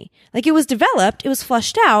inconsistent to me. Like it was developed, it was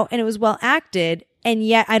fleshed out, and it was well acted. And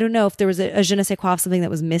yet, I don't know if there was a je ne sais quoi of something that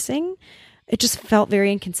was missing. It just felt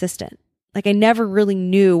very inconsistent. Like I never really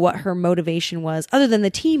knew what her motivation was, other than the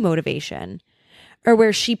team motivation, or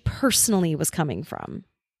where she personally was coming from.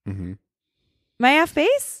 Mm-hmm. Am I off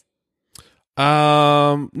base?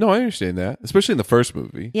 No, I understand that, especially in the first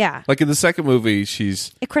movie. Yeah, like in the second movie,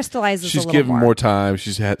 it crystallizes. She's a little given more. more time.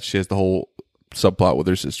 She has the whole subplot with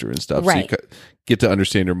her sister and stuff, right. so you get to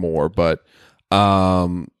understand her more. But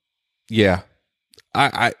Yeah.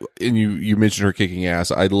 I and you mentioned her kicking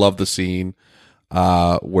ass. I love the scene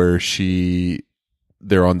where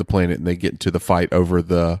they're on the planet and they get into the fight over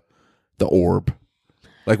the orb.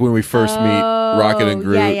 Like when we first meet Rocket and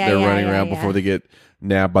Groot, they're running around before they get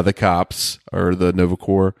nabbed by the cops or the Nova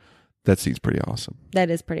Corps. That scene's pretty awesome. That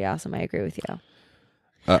is pretty awesome. I agree with you.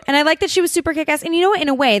 And I like that she was super kick-ass. And you know what? In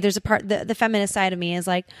a way, there's a part, the feminist side of me is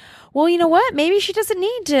like, well, you know what? Maybe she doesn't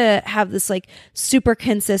need to have this like super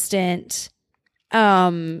consistent,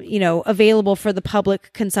 available for the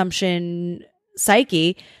public consumption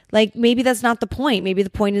psyche. Like maybe that's not the point. Maybe the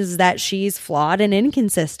point is that she's flawed and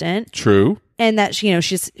inconsistent. True. And that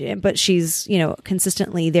she's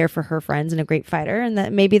consistently there for her friends and a great fighter. And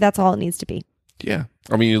that maybe that's all it needs to be. Yeah.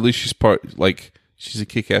 I mean, at least she's a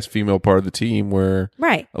kick-ass female part of the team where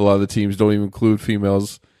right. a lot of the teams don't even include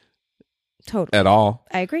females totally at all.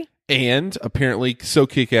 I agree. And apparently so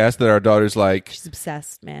kick-ass that our daughter's like... She's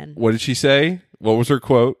obsessed, man. What did she say? What was her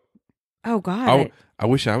quote? Oh, God. I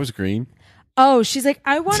wish I was green. Oh, she's like,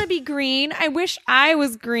 I want to be green. I wish I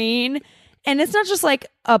was green. And it's not just like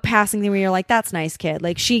a passing thing where you're like, that's nice, kid.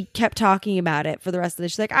 Like she kept talking about it for the rest of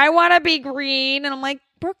this. She's like, I want to be green. And I'm like,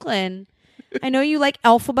 Brooklyn, I know you like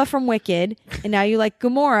Elphaba from Wicked, and now you like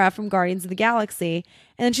Gamora from Guardians of the Galaxy.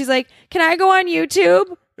 And then she's like, can I go on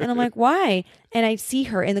YouTube? And I'm like, why? And I see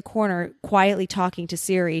her in the corner quietly talking to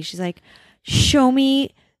Siri. She's like, show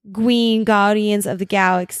me Gween, Guardians of the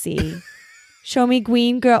Galaxy. Show me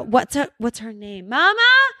Gween girl. What's her name? Mama?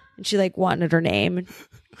 And she like wanted her name.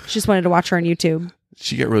 She just wanted to watch her on YouTube.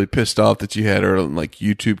 She got really pissed off that you had her on like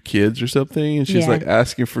YouTube Kids or something, and she's like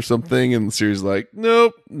asking for something, and Siri's like,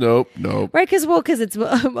 nope. Right, because it's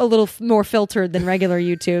a little more filtered than regular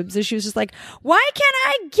YouTube. So she was just like, why can't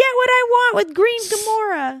I get what I want with Green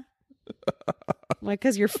Gamora? I'm like,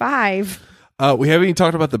 because you're 5. We haven't even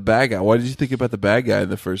talked about the bad guy. What did you think about the bad guy in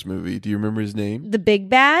the first movie? Do you remember his name? The big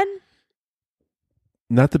bad?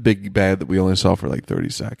 Not the big bad that we only saw for like 30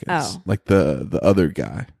 seconds. Oh. Like the other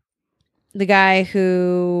guy. The guy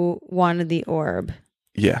who wanted the orb.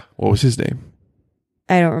 Yeah. What was his name?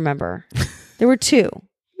 I don't remember. There were 2.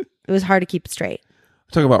 It was hard to keep it straight.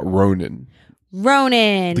 I'm talking about Ronan.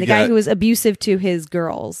 Ronan, the guy who was abusive to his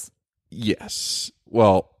girls. Yes.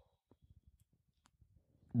 Well,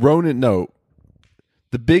 Ronan, no.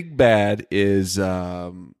 The big bad is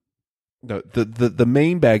no, the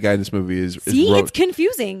main bad guy in this movie is it's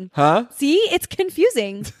confusing. Huh? See, it's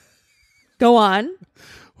confusing. Go on.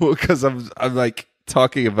 Well, because I'm like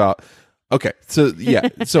talking about. Okay, so yeah,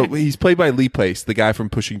 so he's played by Lee Pace, the guy from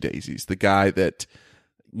Pushing Daisies, the guy that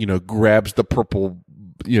grabs the purple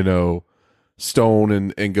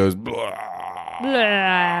stone and goes blah.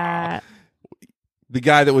 Blah. The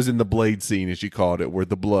guy that was in the Blade scene, as you called it, where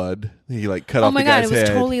the blood he like cut off the guy's head. Oh my god, it was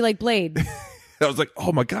totally like Blade. I was like,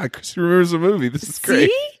 oh my god, Chris remembers the movie. This is great.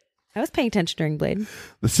 See? I was paying attention during Blade.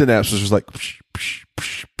 The synapse was just like.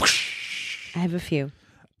 I have a few.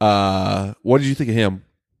 What did you think of him?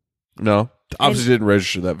 No, obviously didn't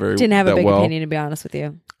register that very. Didn't have a big well. opinion, to be honest with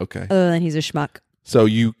you. Okay. Other than he's a schmuck. So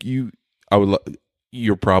you're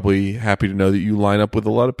probably happy to know that you line up with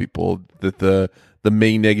a lot of people that the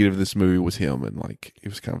main negative of this movie was him, and like it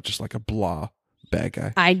was kind of just like a blah bad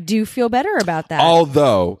guy. I do feel better about that.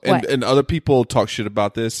 Although, and other people talk shit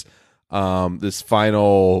about this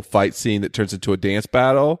final fight scene that turns into a dance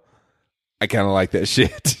battle. I kind of like that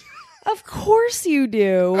shit. Of course you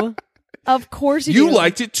do. Of course you do. You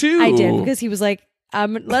liked it too. I did, because he was like,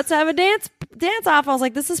 let's have a dance off. I was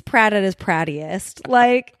like, this is Pratt at his prattiest.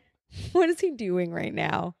 Like, what is he doing right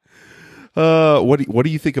now? What do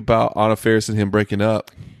you think about Anna Faris and him breaking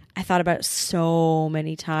up? I thought about it so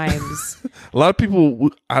many times. A lot of people,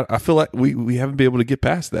 I feel like we haven't been able to get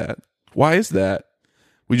past that. Why is that?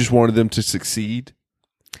 We just wanted them to succeed.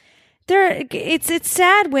 It's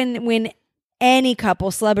sad when any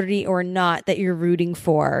couple, celebrity or not, that you're rooting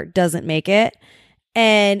for doesn't make it.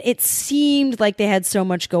 And it seemed like they had so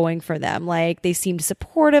much going for them. Like they seemed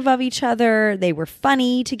supportive of each other. They were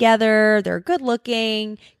funny together. They're good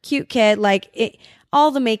looking, cute kid. Like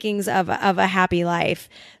all the makings of a happy life.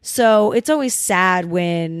 So it's always sad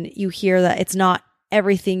when you hear that it's not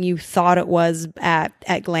everything you thought it was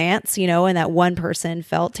at glance, and that one person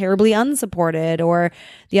felt terribly unsupported or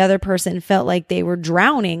the other person felt like they were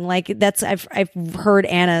drowning. Like I've heard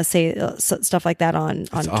Anna say stuff like that on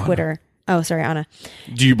Twitter. Anna. Oh, sorry, Anna.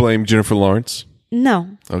 Do you blame Jennifer Lawrence?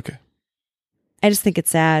 No. Okay. I just think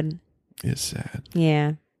it's sad. It's sad.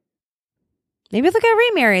 Yeah. Maybe they'll get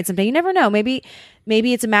remarried someday. You never know. Maybe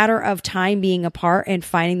it's a matter of time being apart and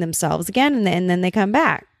finding themselves again, and then they come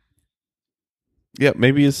back. Yeah,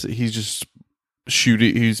 maybe he's just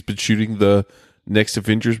shooting. He's been shooting the next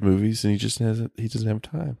Avengers movies, and he doesn't have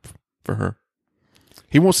time for her.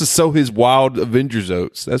 He wants to sow his wild Avengers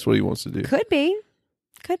oats. That's what he wants to do. Could be.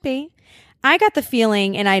 I got the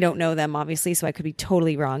feeling, and I don't know them obviously, so I could be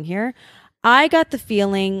totally wrong here. I got the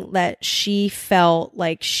feeling that she felt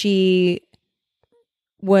like she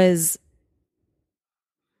was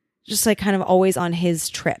just like kind of always on his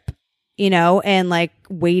trip, and like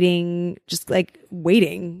waiting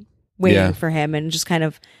for him, and just kind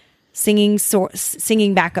of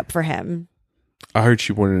singing back up for him. I heard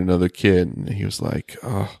she wanted another kid, and he was like,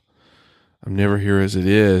 "Oh, I'm never here as it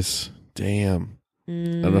is. Damn, I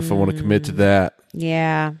don't know if I want to commit to that.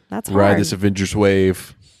 Yeah, that's hard. Ride this Avengers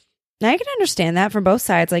wave." Now, I can understand that from both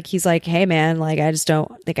sides. Like, he's like, "Hey, man, like, I just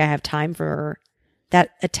don't think I have time for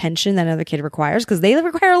that attention that another kid requires," because they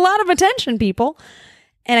require a lot of attention, people.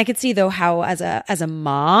 And I could see though how as a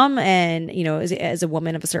mom and as a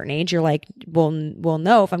woman of a certain age, you're like, well,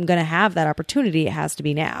 no, if I'm going to have that opportunity, it has to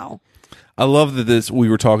be now. I love that we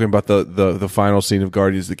were talking about the final scene of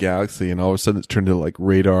Guardians of the Galaxy, and all of a sudden it's turned to like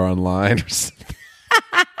Radar Online or something.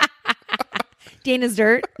 Dana's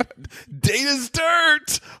Dirt. Dana's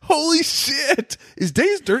Dirt. Holy shit! Is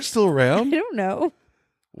Dana's Dirt still around? I don't know.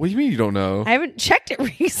 What do you mean you don't know? I haven't checked it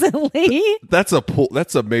recently. That's a pull.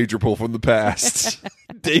 That's a major pull from the past.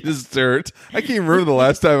 Dana's Dirt. I can't remember the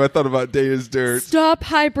last time I thought about Dana's Dirt. Stop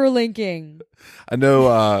hyperlinking. I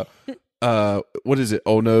know. What is it?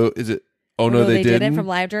 Oh no! Is it? Oh no! They did it from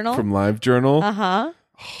LiveJournal. From LiveJournal. I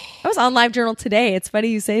was on LiveJournal today. It's funny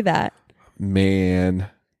you say that. Man,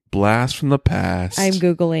 blast from the past. I'm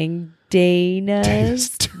googling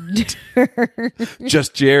Dana's Dirt.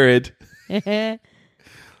 Just Jared.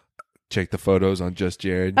 Check the photos on Just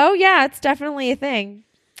Jared. Oh yeah, it's definitely a thing.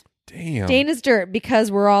 Damn. Dana's Dirt,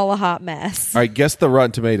 because we're all a hot mess. All right, guess the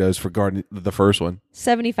Rotten Tomatoes for the first one.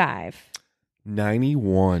 75.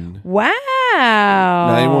 91. Wow.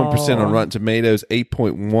 91% on Rotten Tomatoes,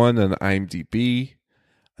 8.1 on IMDb.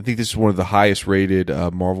 I think this is one of the highest rated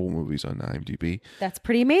Marvel movies on IMDb. That's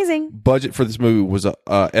pretty amazing. Budget for this movie was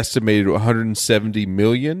estimated at $170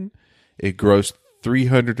 million. It grossed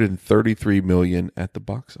 $333 million at the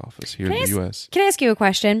box office here in the U.S. Can I ask you a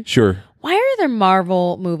question? Sure. Why are their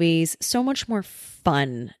Marvel movies so much more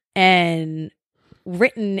fun and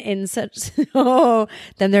written in such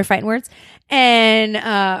then they're fighting words and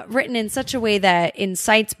written in such a way that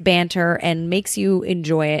incites banter and makes you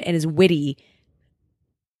enjoy it and is witty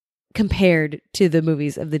compared to the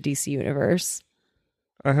movies of the DC universe?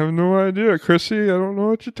 I have no idea, Chrissy. I don't know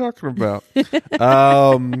what you're talking about.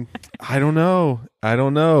 I don't know.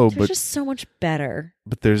 They're just so much better.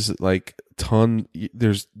 But there's like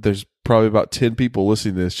there's probably about 10 people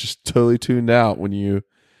listening to this just totally tuned out when you,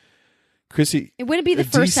 Chrissy. It wouldn't be the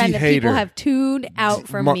first time that people have tuned out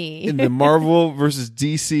from me. In the Marvel versus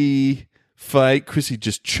DC fight, Chrissy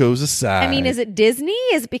just chose a side. I mean, is it Disney?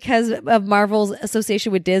 Is it because of Marvel's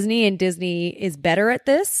association with Disney and Disney is better at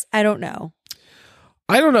this? I don't know.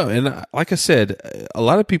 And like I said, a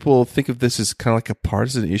lot of people think of this as kind of like a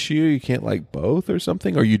partisan issue. You can't like both or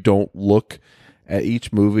something, or you don't look at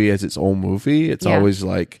each movie as its own movie. It's always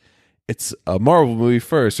like it's a Marvel movie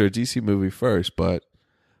first or a DC movie first. But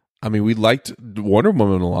I mean, we liked Wonder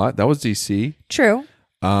Woman a lot. That was DC. True.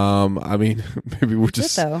 I mean, maybe we're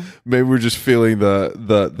just feeling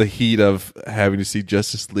the heat of having to see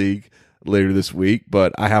Justice League later this week.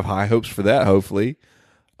 But I have high hopes for that. Hopefully.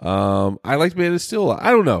 I liked Man of Steel a lot. I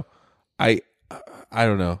don't know. I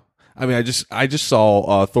don't know. I mean, I just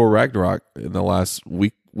saw Thor Ragnarok in the last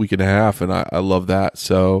week and a half, and I love that.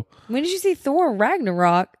 So when did you see Thor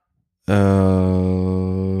Ragnarok? Never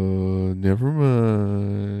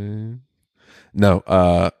mind. No,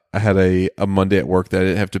 I had a Monday at work that I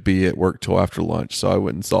didn't have to be at work till after lunch, so I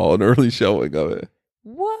went and saw an early showing of it.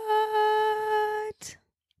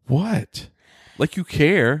 What? Like you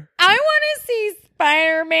care? I want to see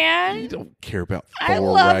Spider-Man. You don't care about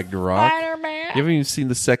Thor Ragnarok. Spider-Man. You haven't even seen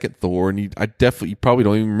the second Thor, and you probably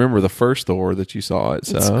don't even remember the first Thor that you saw it.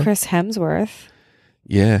 So it's Chris Hemsworth.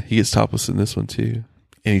 Yeah, he gets topless in this one too,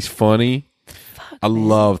 and he's funny. I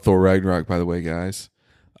love Thor Ragnarok, by the way, guys.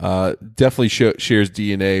 Definitely shares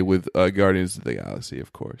DNA with Guardians of the Galaxy,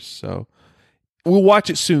 of course. So we'll watch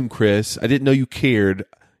it soon, Chris. I didn't know you cared.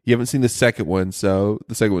 You haven't seen the second one, so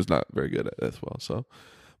the second one's not very good as well. So,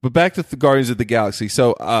 but back to the Guardians of the Galaxy.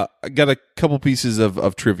 So I got a couple pieces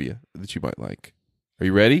of trivia that you might like. Are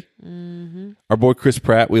you ready? Mm-hmm. Our boy Chris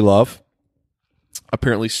Pratt, we love,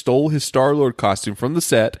 apparently stole his Star-Lord costume from the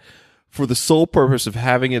set for the sole purpose of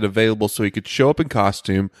having it available so he could show up in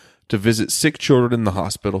costume to visit sick children in the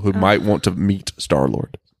hospital who might want to meet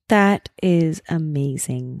Star-Lord. That is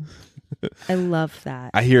amazing. I love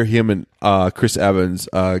that. I hear him and Chris Evans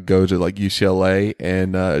go to like UCLA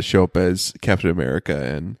and show up as Captain America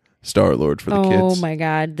and Star-Lord for the kids. Oh my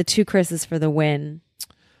God. The 2 Chris's for the win.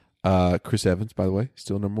 Chris Evans, by the way,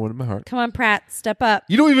 still number 1 in my heart. Come on, Pratt. Step up.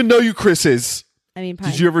 You don't even know you Chris is. I mean,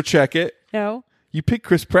 Pine. Did you ever check it? No. You picked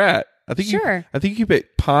Chris Pratt. I think Sure. I think you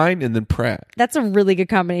picked Pine and then Pratt. That's a really good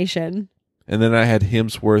combination. And then I had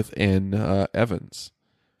Hemsworth and Evans.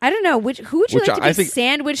 I don't know. Who would you Which like to I be think-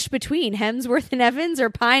 sandwiched between, Hemsworth and Evans or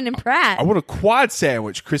Pine and Pratt? I want a quad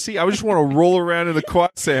sandwich, Chrissy. I just want to roll around in a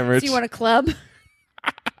quad sandwich. Do you want a club?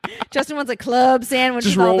 Justin wants a club sandwich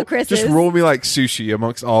just with roll, all the Chris's. just roll me like sushi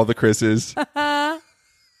amongst all the Chris's.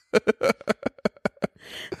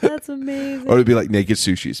 That's amazing. Or it'd be like naked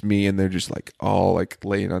sushis, me and they're just like all like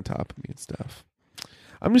laying on top of me and stuff.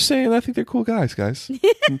 I'm just saying, I think they're cool guys.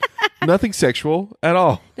 Nothing sexual at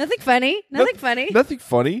all. Nothing funny. Nothing funny. Nothing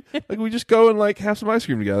funny. Like we just go and like have some ice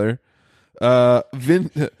cream together. Vin,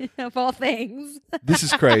 Of all things. this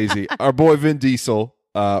is crazy. Our boy Vin Diesel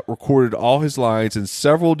recorded all his lines in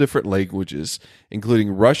several different languages,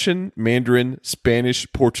 including Russian, Mandarin,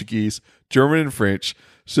 Spanish, Portuguese, German, and French,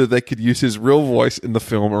 so they could use his real voice in the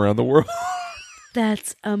film around the world.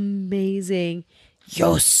 That's amazing.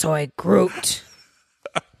 Yo soy Groot.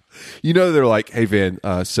 You know, they're like, hey, Vin,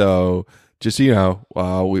 so just so you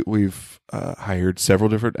know, we've hired several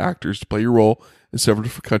different actors to play your role in several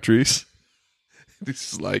different countries.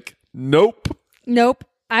 This is like, nope. Nope.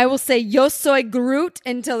 I will say yo soy Groot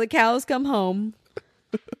until the cows come home.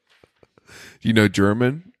 You know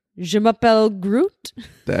German? Je m'appelle Groot.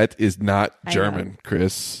 That is not I German, know.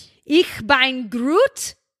 Chris. Ich bin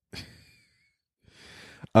Groot.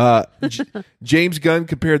 James Gunn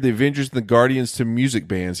compared the Avengers and the Guardians to music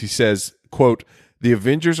bands. He says, quote, the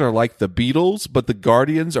Avengers are like the Beatles, but the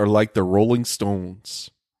Guardians are like the Rolling Stones.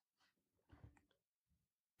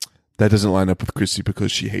 That doesn't line up with Chrissy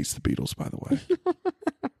because she hates the Beatles, by the way.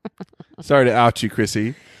 Sorry to out you,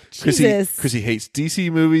 Chrissy. Jesus. Chrissy hates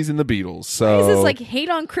DC movies and the Beatles. So This is like hate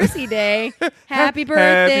on Chrissy Day. Happy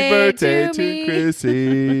birthday, Happy birthday to to me.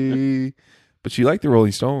 Chrissy. But she liked the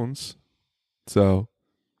Rolling Stones. So.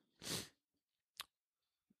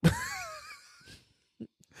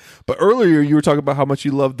 But earlier you were talking about how much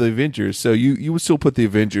you loved the Avengers. So you would still put the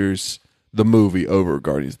Avengers, the movie, over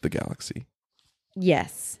Guardians of the Galaxy.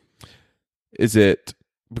 Yes. Is it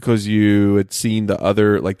because you had seen the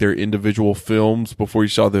other, like their individual films before you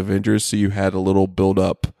saw the Avengers, so you had a little build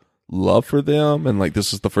up love for them, and like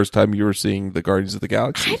this is the first time you were seeing the Guardians of the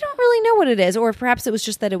Galaxy? I don't really know what it is, or perhaps it was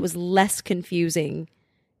just that it was less confusing,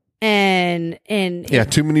 and Yeah,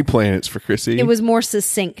 too many planets for Chrissy. it was more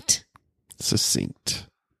succinct. Succinct.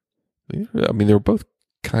 I mean, they were both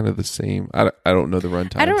kind of the same. I don't know the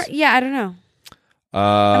runtimes. I don't know.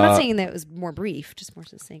 I'm not saying that it was more brief, just more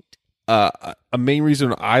succinct. A main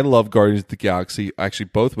reason I love Guardians of the Galaxy, actually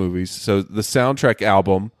both movies. So the soundtrack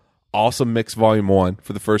album, Awesome Mix Volume 1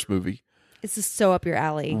 for the first movie, This is so up your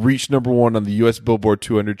alley. reached number 1 on the U.S. Billboard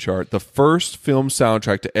 200 chart. The first film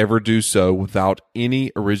soundtrack to ever do so without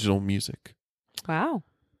any original music. Wow.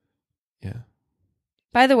 Yeah.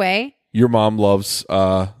 By the way, Your mom loves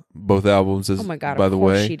both albums. oh my God, by of the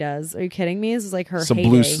course way, she does. Are you kidding me? This is like her some heyday.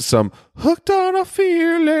 blues, some Hooked on a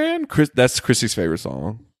Feeling. That's Chrissy's favorite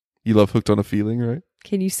song. You love Hooked on a Feeling, right?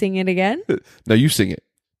 Can you sing it again? No, you sing it.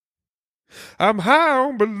 I'm high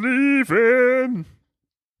on believing.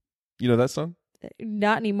 You know that song?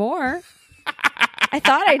 Not anymore. I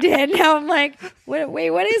thought I did. Now I'm like,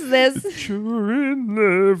 wait, what is this? You're in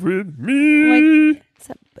love with me. Like,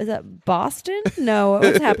 is that Boston? No,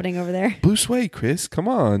 what's happening over there? Blue Suede, Chris. Come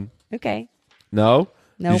on. Okay. No?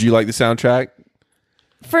 Nope. Did you like the soundtrack?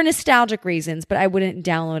 For nostalgic reasons, but I wouldn't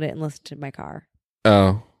download it and listen to it in my car.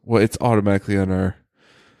 Oh, well, it's automatically on our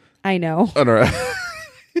I know. on our.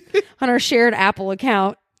 On our shared Apple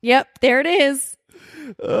account. Yep, there it is.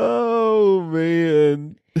 Oh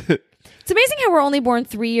man. It's amazing how we're only born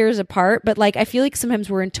 3 years apart, but like I feel like sometimes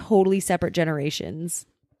we're in totally separate generations.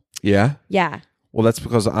 Yeah. Yeah. Well, that's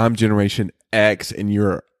because I'm Generation X and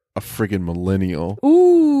you're a friggin' millennial.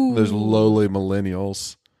 Ooh. There's lowly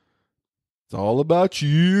millennials. It's all about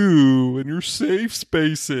you and your safe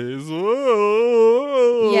spaces.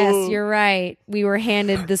 Oh. Yes, you're right. We were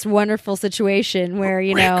handed this wonderful situation where,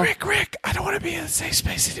 Rick, I don't want to be in the safe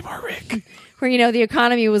space anymore, Rick. where, the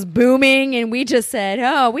economy was booming and we just said,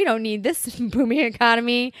 oh, we don't need this booming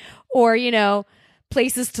economy or,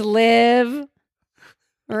 places to live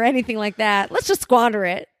or anything like that. Let's just squander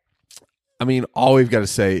it. I mean, all we've got to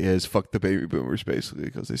say is fuck the baby boomers, basically,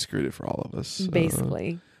 because they screwed it for all of us.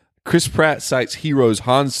 Basically. Chris Pratt cites heroes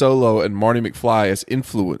Han Solo and Marty McFly as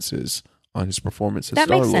influences on his performance as That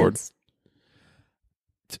makes Star-Lord. sense.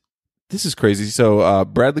 This is crazy. So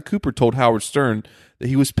Bradley Cooper told Howard Stern that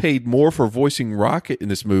he was paid more for voicing Rocket in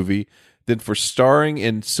this movie than for starring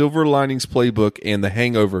in Silver Linings Playbook and The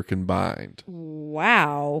Hangover combined.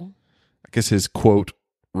 Wow. I guess his quote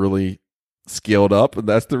really scaled up, and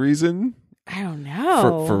that's the reason I don't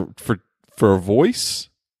know. for a voice.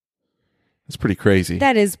 That's pretty crazy.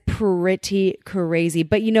 That is pretty crazy.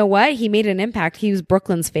 But you know what? He made an impact. He was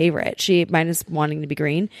Brooklyn's favorite. She, minus wanting to be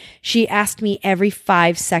green, she asked me every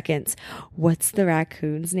 5 seconds, what's the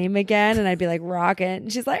raccoon's name again? And I'd be like, Rocket.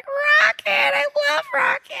 And she's like, Rocket. I love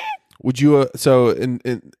Rocket. Would you,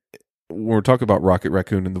 when we're talking about Rocket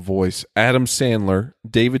Raccoon and the voice, Adam Sandler,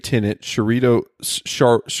 David Tennant, Charlito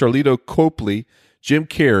Copley, Jim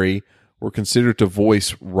Carrey were considered to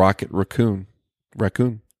voice Rocket Raccoon.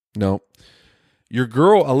 No. Your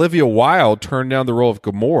girl, Olivia Wilde, turned down the role of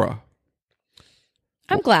Gamora.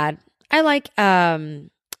 I'm glad. I like,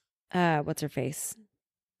 what's her face?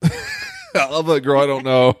 I love that girl. I don't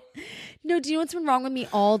know. No, do you know what's been wrong with me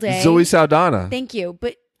all day? Zoe Saldana. Thank you.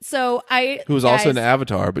 But who was also in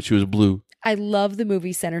Avatar, but she was blue. I love the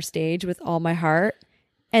movie Center Stage with all my heart.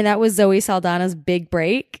 And that was Zoe Saldana's big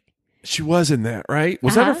break. She was in that, right?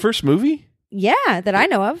 Was that her first movie? Yeah, that I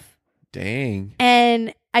know of. Dang.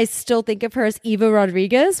 And I still think of her as Eva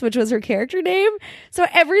Rodriguez, which was her character name. So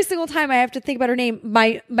every single time I have to think about her name,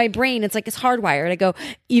 my brain, it's hardwired. I go,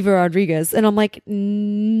 Eva Rodriguez. And I'm like,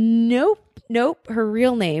 nope, her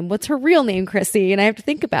real name. What's her real name, Chrissy? And I have to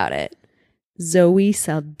think about it. Zoe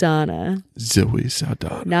Saldana.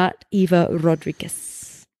 Not Eva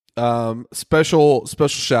Rodriguez. Special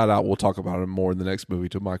shout out. We'll talk about him more in the next movie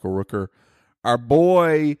to Michael Rooker. Our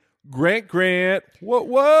boy, Grant. What? He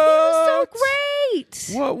was so great.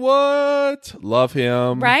 What? Love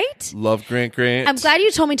him. Right? Love Grant. I'm glad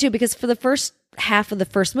you told me to, because for the first half of the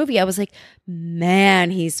first movie, I was like,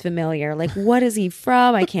 man, he's familiar. Like, what is he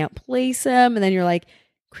from? I can't place him. And then you're like,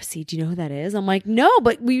 Chrissy, do you know who that is? I'm like, no,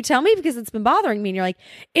 but will you tell me? Because it's been bothering me. And you're like,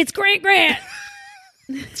 it's Grant. Grant.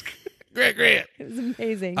 It was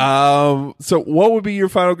amazing. So what would be your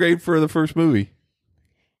final grade for the first movie?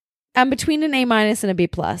 I'm between an A- and a B+.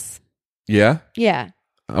 Yeah? Yeah.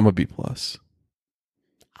 I'm a B+.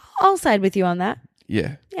 I'll side with you on that.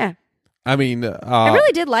 Yeah. Yeah. I mean, I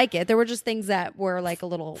really did like it. There were just things that were like a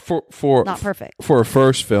little not perfect. For a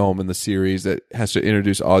first film in the series that has to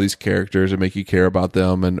introduce all these characters and make you care about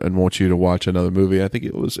them and want you to watch another movie, I think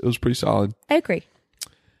it was pretty solid. I agree.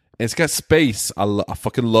 And it's got space. I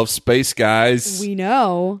fucking love space, guys. We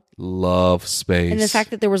know. Love space. And the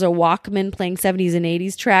fact that there was a Walkman playing 70s and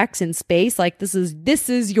 80s tracks in space, like this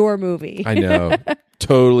is your movie. I know.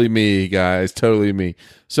 Totally me, guys. Totally me.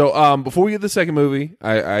 So before we get to the second movie,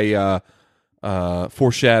 I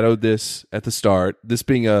foreshadowed this at the start. This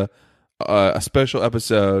being a special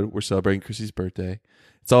episode, we're celebrating Chrissy's birthday.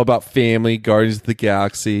 It's all about family, Guardians of the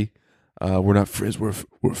Galaxy. We're not friends. We're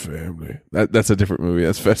family. That's a different movie.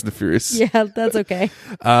 That's Fast and the Furious. Yeah, that's okay.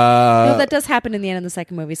 No, that does happen in the end of the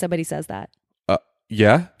second movie. Somebody says that.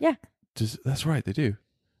 Yeah? Yeah. That's right. They do.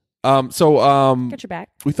 Got your back.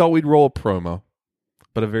 We thought we'd roll a promo,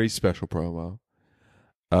 but a very special promo.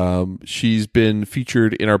 She's been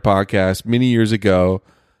featured in our podcast many years ago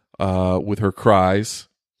with her cries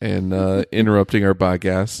and interrupting our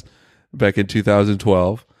podcast back in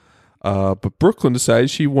 2012. But Brooklyn decided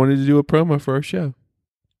she wanted to do a promo for our show.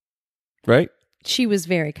 Right? She was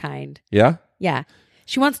very kind. Yeah? Yeah.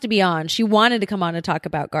 She wants to be on. She wanted to come on and talk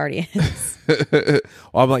about Guardians. Well,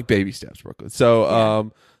 I'm like baby steps, Brooklyn.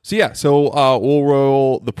 So, we'll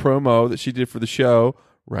roll the promo that she did for the show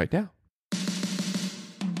right now.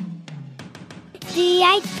 The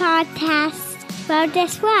Ike Podcast. Well,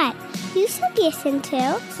 guess what? You should listen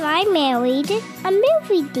to So I Married a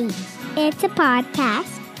Movie Geek. It's a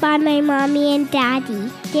podcast by my mommy and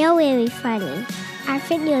daddy. They're really funny. I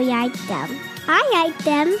think you'll like them. I like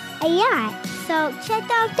them a lot. So check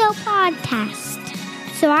out the podcast.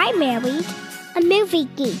 So I Married a Movie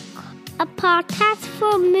Geek. A podcast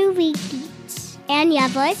for movie geeks and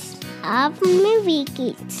lovers of movie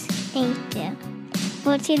geeks. Thank you.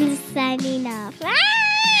 Fortune signing off.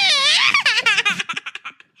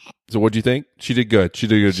 So what'd you think? She did good. She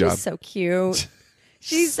did a good job. She's so cute.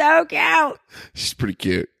 She's so cute. She's pretty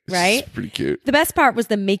cute. Right? She's pretty cute. The best part was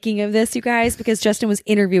the making of this, you guys, because Justin was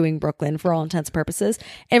interviewing Brooklyn for all intents and purposes.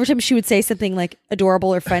 Every time she would say something like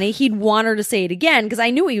adorable or funny, he'd want her to say it again because I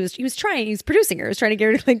knew he was producing her. He was trying to get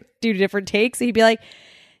her to like do different takes. So he'd be like,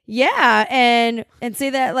 yeah, and say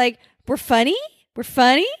that like, we're funny.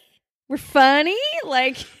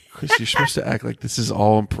 Like, Chris, you're supposed to act like this is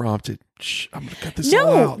all impromptu. Shh, I'm going to cut this all out.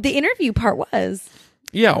 No, the interview part was.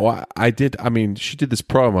 Yeah, well, I did. I mean, she did this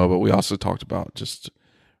promo, but we also talked about just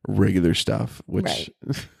regular stuff, which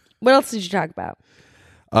Right. What else did you talk about?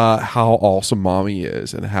 how awesome mommy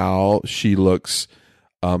is and how she looks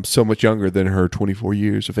so much younger than her 24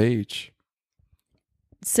 years of age.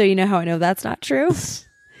 So you know how I know that's not true?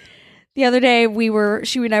 The other day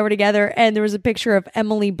she and I were together and there was a picture of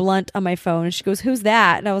Emily Blunt on my phone. And she goes, "Who's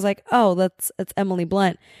that?" And I was like, "Oh, that's Emily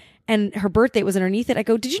Blunt." And her birth date was underneath it. I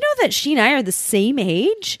go, "Did you know that she and I are the same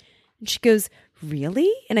age?" And she goes,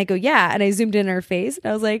 "Really?" And I go, "Yeah." And I zoomed in her face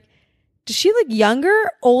and I was like, "Does she look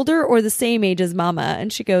younger, older, or the same age as Mama?"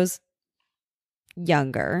 And she goes,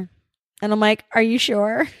 "Younger." And I'm like, "Are you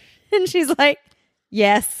sure?" And she's like,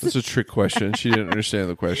 "Yes." That's a trick question. She didn't understand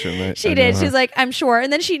the question. She did. She's like, "I'm sure."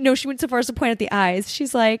 And then she went so far as to point at the eyes.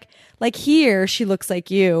 She's like here she looks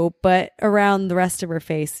like you, but around the rest of her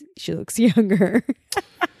face, she looks younger.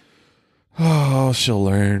 Oh, she'll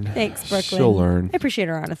learn. Thanks, Brooklyn. She'll learn. I appreciate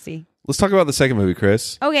her honesty. Let's talk about the second movie,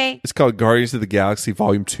 Chris. Okay. It's called Guardians of the Galaxy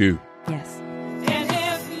Volume 2. Yes.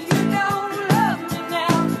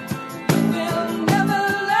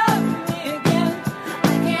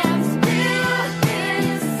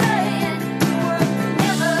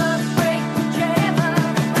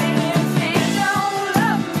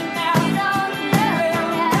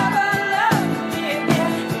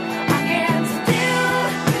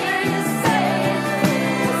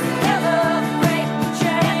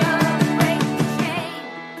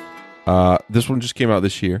 This one just came out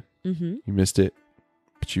this year. Mm-hmm. You missed it,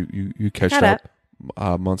 but you catched Caught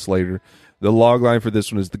up months later. The log line for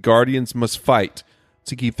this one is: the Guardians must fight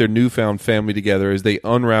to keep their newfound family together as they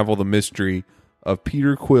unravel the mystery of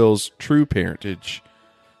Peter Quill's true parentage.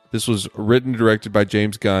 This was written and directed by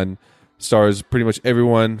James Gunn. Stars pretty much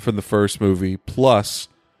everyone from the first movie, plus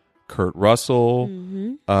Kurt Russell,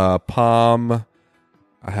 Palm.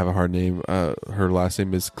 I have a hard name. Her last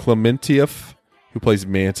name is Clementieff, who plays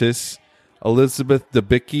Mantis. Elizabeth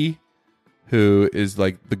Debicki, who is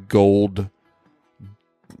like the gold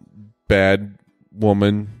bad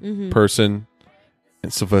woman person.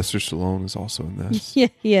 And Sylvester Stallone is also in this. Yeah,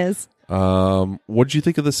 he is. What did you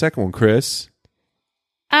think of the second one, Chris?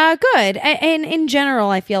 Good. And in general,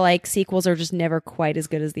 I feel like sequels are just never quite as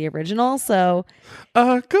good as the original. So,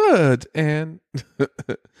 Good. And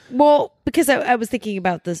well, because I was thinking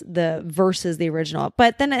about the versus the original,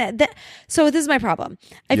 but then so this is my problem.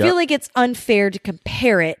 I feel like it's unfair to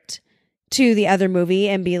compare it to the other movie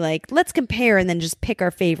and be like, let's compare and then just pick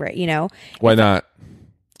our favorite. You know, why not?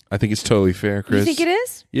 I think it's totally fair, Chris. You think it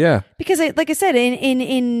is? Yeah. Because, like I said,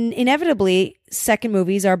 in inevitably, second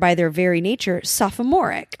movies are by their very nature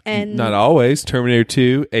sophomoric, and not always. Terminator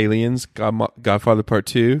 2, Aliens, Godfather Part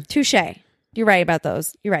 2. Touche. You're right about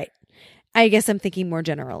those. You're right. I guess I'm thinking more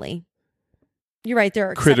generally. You're right. There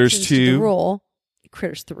are Critters exceptions to 2. the rule.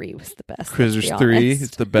 Critters 3 was the best. Critters 3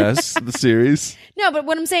 is the best of the series. No, but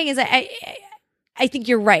what I'm saying is I think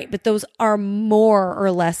you're right, but those are more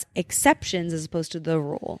or less exceptions as opposed to the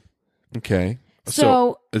rule. Okay.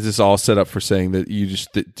 So is this all set up for saying that you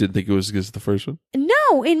just didn't think it was as good as the first one?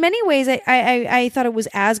 No, in many ways, I thought it was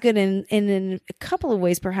as good, and in a couple of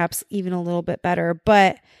ways, perhaps even a little bit better.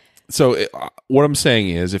 But so what I'm saying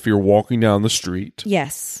is, if you're walking down the street,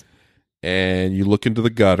 yes, and you look into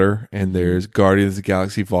the gutter, and there's Guardians of the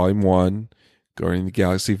Galaxy Volume 1, Guardians of the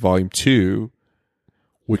Galaxy Volume 2,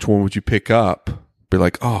 which one would you pick up? Be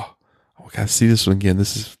like, oh, I gotta see this one again.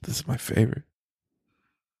 This is my favorite.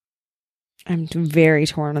 I'm very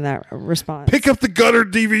torn on that response. Pick up the gutter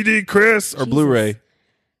DVD, Chris, or Jesus. Blu-ray.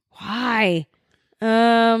 Why?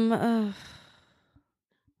 Wow,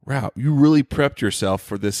 you really prepped yourself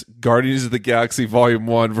for this Guardians of the Galaxy Volume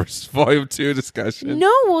 1 versus Volume 2 discussion.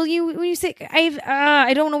 No, well, when you say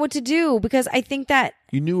I don't know what to do because I think that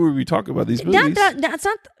you knew we would be talking about these movies. That's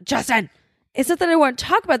not Justin. It's not that I want to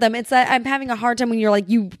talk about them. It's that I'm having a hard time when you're like,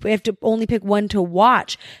 you have to only pick one to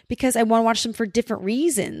watch because I want to watch them for different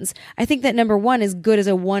reasons. I think that number one is good as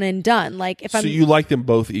a one and done. Like if so you like them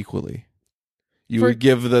both equally. You would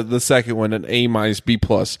give the second one an A- B+,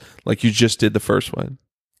 like you just did the first one.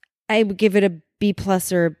 I would give it a B+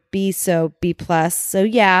 or a B, so B+. So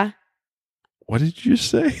yeah. What did you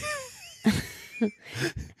say?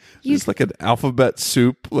 It's like an alphabet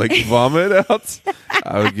soup, like vomit out.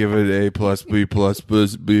 I would give it A+, B+,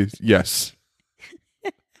 B. Yes.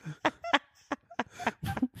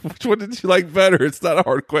 Which one did you like better? It's not a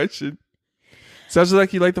hard question. Sounds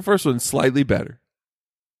like you like the first one slightly better.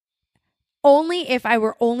 Only if I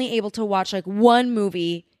were only able to watch like one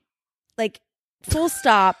movie, like full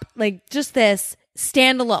stop, like just this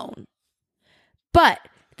standalone. But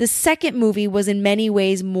the second movie was in many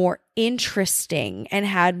ways more interesting and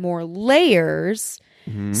had more layers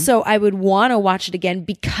So I would want to watch it again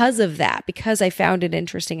because of that, because I found it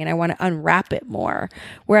interesting and I want to unwrap it more.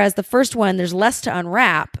 Whereas the first one, there's less to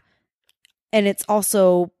unwrap, and it's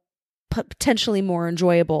also potentially more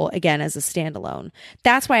enjoyable again as a standalone.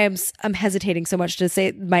 That's why I'm hesitating so much to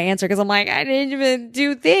say my answer, because I'm like, I didn't even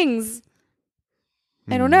do things.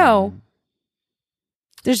 I don't know.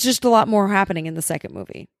 There's just a lot more happening in the second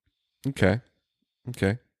movie. Okay.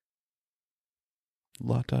 A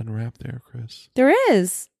lot to unwrap there, Chris. There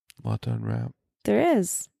is. A lot to unwrap. There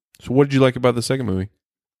is. So what did you like about the second movie?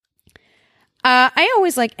 I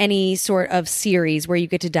always like any sort of series where you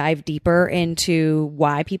get to dive deeper into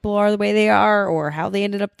why people are the way they are or how they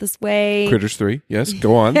ended up this way. Critters 3. Yes,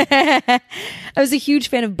 go on. I was a huge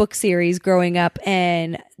fan of book series growing up,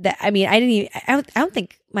 and I don't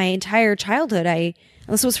think my entire childhood,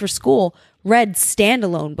 unless it was for school, read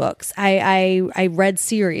standalone books. I read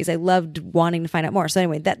series. I loved wanting to find out more. So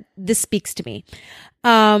anyway, this speaks to me.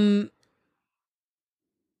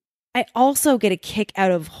 I also get a kick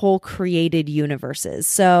out of whole created universes.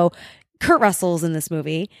 So Kurt Russell's in this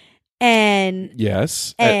movie, and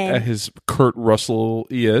yes, at his Kurt Russell,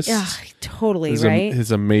 yes, totally right. His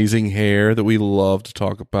amazing hair that we love to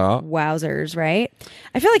talk about. Wowzers, right?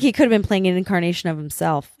 I feel like he could have been playing an incarnation of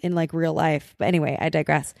himself in like real life. But anyway, I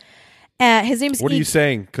digress. His name's What are you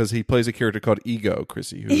saying? Because he plays a character called Ego,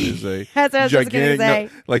 Chrissy, who is a That's what I was just gonna say.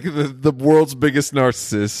 like the world's biggest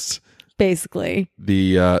narcissist. Basically,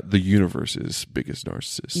 the universe's biggest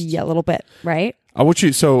narcissist. Yeah, a little bit, right? I want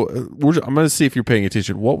you. So I'm going to see if you're paying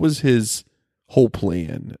attention. What was his whole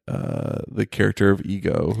plan? The character of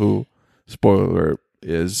Ego, who, spoiler,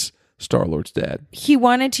 is Star-Lord's dad. He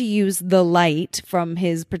wanted to use the light from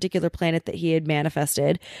his particular planet that he had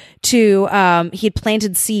manifested to, he had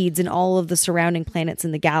planted seeds in all of the surrounding planets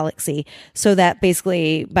in the galaxy, so that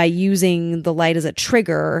basically by using the light as a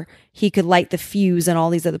trigger, he could light the fuse on all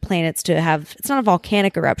these other planets to have, it's not a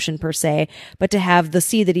volcanic eruption per se, but to have the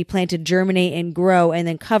seed that he planted germinate and grow and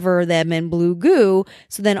then cover them in blue goo,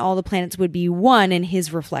 so then all the planets would be one in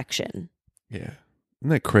his reflection. Yeah. Isn't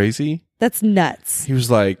that crazy? That's nuts. He was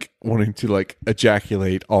like wanting to like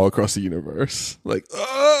ejaculate all across the universe. Like,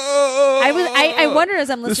 oh, I wonder as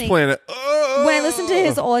I'm listening, this planet. When I listen to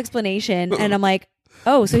his whole explanation, and I'm like,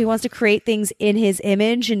 oh, so he wants to create things in his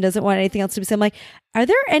image and doesn't want anything else to be said. I'm like, are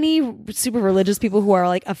there any super religious people who are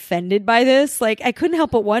like offended by this? Like, I couldn't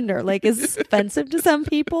help but wonder, like, is this offensive to some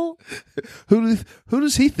people? Who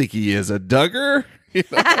does he think he is? A Duggar? You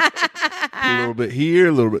know? A little bit here,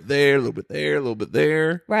 a little bit there, a little bit there, a little bit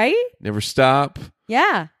there. Right? Never stop.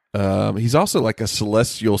 Yeah. He's also like a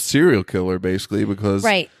celestial serial killer, basically, because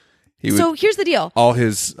right. So here's the deal. All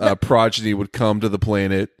his progeny would come to the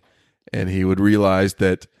planet, and he would realize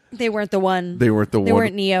that they weren't the one. They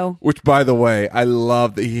weren't Neo. Which, by the way, I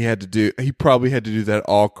love that he probably had to do that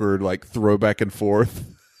awkward, like, throw back and forth.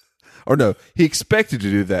 Or no, he expected to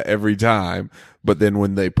do that every time, but then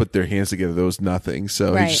when they put their hands together, there was nothing.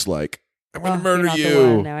 So he's just like, I'm going to murder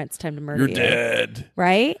you. Now it's time to murder you. You're dead.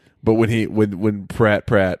 Right? But when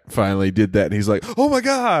Pratt finally did that, and he's like, oh my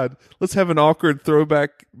God, let's have an awkward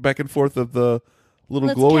throwback back and forth of the little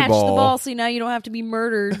glowy ball. Let's catch the ball so now you don't have to be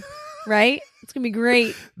murdered. Right? It's going to be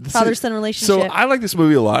great. Father-son relationship. So I like this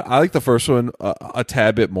movie a lot. I like the first one a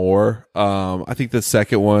tad bit more. I think the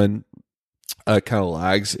second one kind of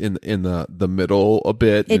lags in the middle a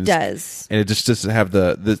bit. It does. And it just doesn't have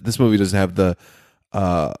this movie doesn't have the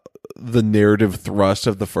narrative thrust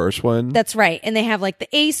of the first one. That's right. And they have like the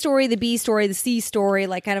A story, the B story, the C story,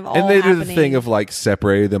 like kind of all and they happening. do the thing of like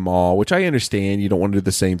separating them all, which I understand. You don't want to do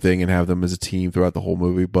the same thing and have them as a team throughout the whole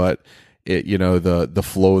movie, but it, the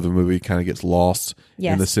flow of the movie kind of gets lost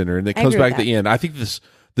in the center, and it comes back at the end. I think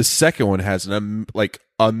the second one has an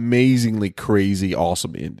amazingly crazy,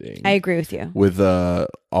 awesome ending. I agree with you. With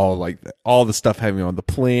all the stuff happening on the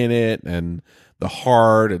planet and the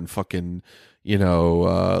heart and fucking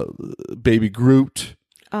Baby Groot.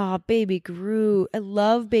 Oh, Baby Groot! I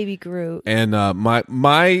love Baby Groot. And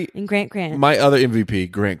and Grant. My other MVP,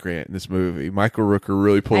 Grant in this movie, Michael Rooker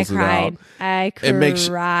really pulls it out. I cried.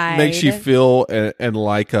 It makes you feel and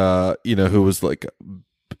like who was like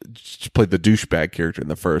played the douchebag character in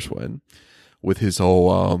the first one with his whole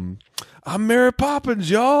I'm Mary Poppins,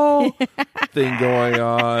 y'all thing going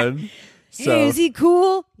on. So, hey, is he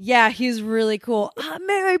cool? Yeah, he's really cool. I'm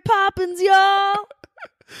Mary Poppins, y'all.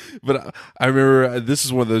 But I remember this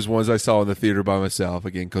is one of those ones I saw in the theater by myself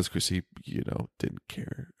again because Chrissy, didn't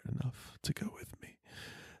care enough to go with me.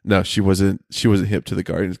 No, she wasn't hip to the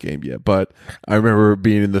Guardians game yet. But I remember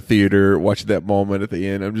being in the theater watching that moment at the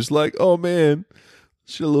end. I'm just like, oh man,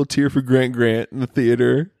 she had a little tear for Grant in the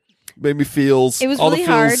theater. Made me feels. It was all really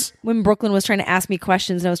the hard feels. when Brooklyn was trying to ask me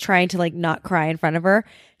questions and I was trying to like not cry in front of her.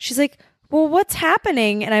 She's like, well, what's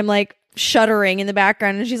happening? And I'm like shuddering in the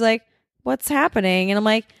background. And she's like, what's happening? And I'm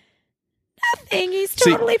like, nothing. He's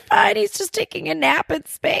totally fine. He's just taking a nap in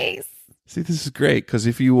space. See, this is great because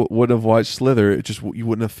if you wouldn't have watched Slither, you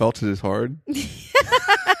wouldn't have felt it as hard.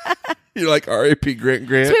 You're like R.A.P. Grant.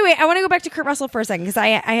 So wait. I want to go back to Kurt Russell for a second because I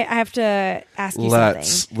have to ask you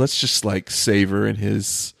something. Let's just like savor in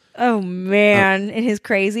his. Oh man, in his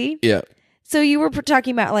crazy. Yeah. So you were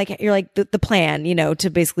talking about like you're like the plan, to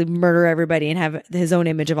basically murder everybody and have his own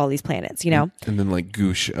image of all these planets, And then like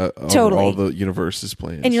goosh totally all the universe's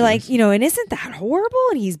plans. And you're like, and isn't that horrible?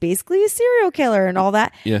 And he's basically a serial killer and all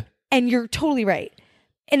that. Yeah. And you're totally right.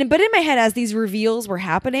 But in my head, as these reveals were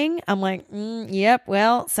happening, I'm like, yep,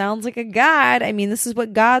 well, sounds like a god. I mean, this is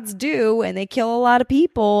what gods do, and they kill a lot of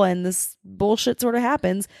people, and this bullshit sort of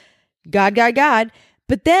happens. God.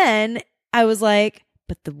 But then I was like,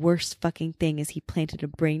 but the worst fucking thing is he planted a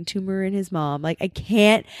brain tumor in his mom. Like, I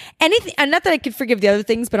can't anything. And not that I could forgive the other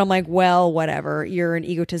things, but I'm like, well, whatever. You're an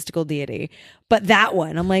egotistical deity. But that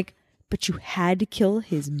one, I'm like, but you had to kill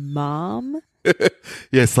his mom.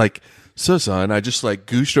 Yeah, it's like, so son, I just like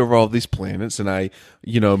gooshed over all these planets and I,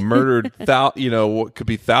 murdered what could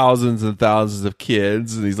be thousands and thousands of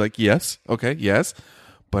kids. And he's like, yes, okay, yes,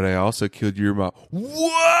 but I also killed your mom.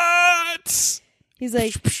 What? He's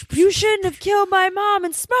like, you shouldn't have killed my mom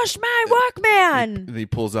and smushed my Walkman. And he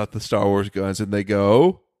pulls out the Star Wars guns and they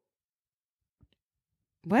go,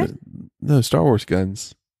 what? No, Star Wars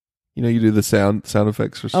guns. You do the sound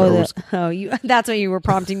effects for Star Wars. That's what you were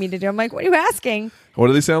prompting me to do. I'm like, what are you asking? What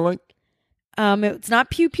do they sound like? It's not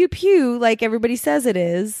pew pew pew like everybody says it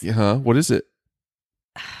is. Yeah, what is it?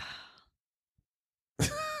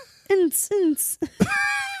 Ins.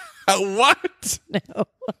 What? No.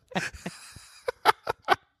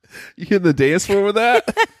 You in the dance floor with that?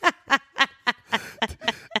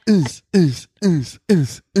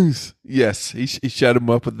 Yes, he shut him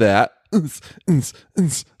up with that. You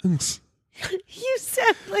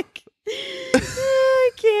sound like I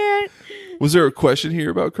can't. Was there a question here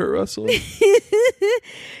about Kurt Russell?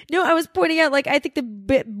 No, I was pointing out like I think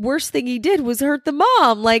the worst thing he did was hurt the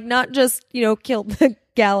mom, like not just kill the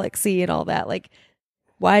galaxy and all that. Like,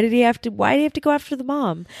 why did he have to go after the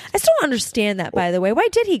mom? I still don't understand that. By the way, why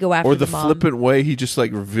did he go after the mom? Or the flippant way he just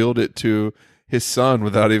like revealed it to his son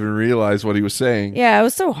without even realize what he was saying. Yeah, it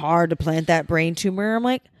was so hard to plant that brain tumor. I'm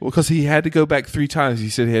like, well, because he had to go back 3 times. He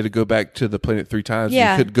said he had to go back to the planet 3 times.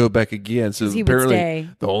 Yeah, he couldn't go back again. So he apparently,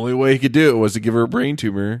 the only way he could do it was to give her a brain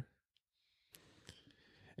tumor,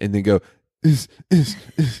 and then go. It's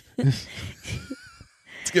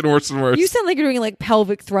getting worse and worse. You sound like you're doing like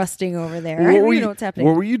pelvic thrusting over there. I don't even know what's happening.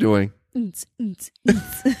 What were you doing?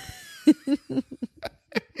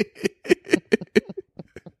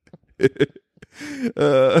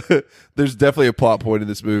 There's definitely a plot point in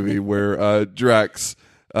this movie where Drax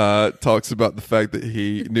talks about the fact that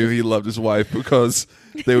he knew he loved his wife because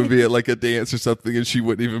they would be at like a dance or something and she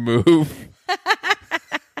wouldn't even move.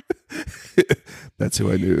 That's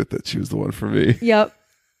who I knew that she was the one for me. Yep.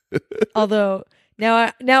 Although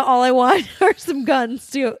now all I want are some guns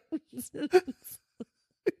too.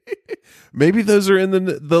 Maybe those are in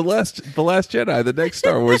the last Jedi, the next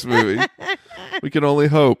Star Wars movie. We can only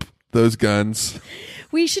hope. Those guns.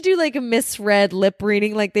 We should do like a misread lip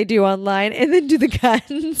reading like they do online and then do the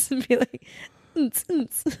guns and be like,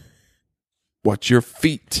 watch your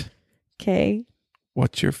feet. Okay.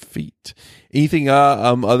 Watch your feet. Anything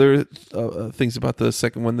other things about the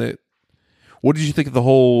second one what did you think of the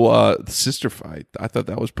whole sister fight? I thought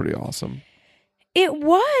that was pretty awesome. It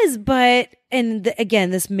was, but,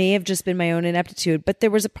 again, this may have just been my own ineptitude, but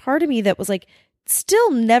there was a part of me that was like,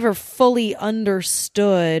 still never fully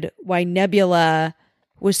understood why Nebula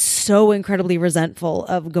was so incredibly resentful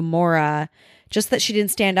of Gamora, just that she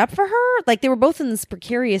didn't stand up for her. Like, they were both in this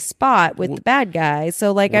precarious spot with the bad guy.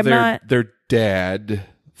 So, like, their dad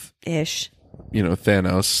ish.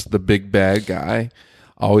 Thanos, the big bad guy,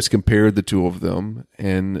 always compared the two of them,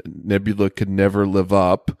 and Nebula could never live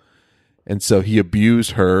up. And so he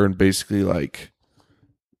abused her and basically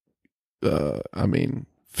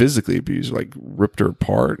physically abused, like ripped her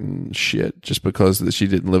apart and shit just because she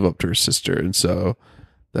didn't live up to her sister. And so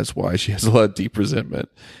that's why she has a lot of deep resentment.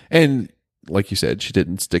 And like you said, she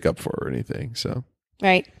didn't stick up for her or anything. So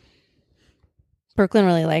right. Brooklyn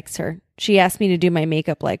really likes her. She asked me to do my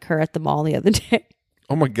makeup like her at the mall the other day.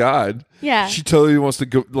 Oh my God. Yeah. She totally wants to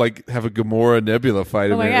go like have a Gamora Nebula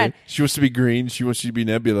fight. Oh my God. She wants to be green. She wants you to be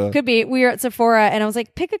Nebula. Could be. We were at Sephora and I was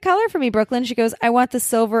like, pick a color for me, Brooklyn. She goes, I want the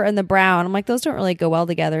silver and the brown. I'm like, those don't really go well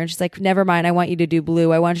together. And she's like, never mind. I want you to do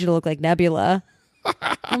blue. I want you to look like Nebula.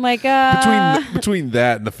 I'm like, between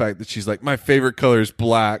that and the fact that she's like, my favorite color is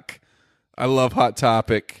black. I love Hot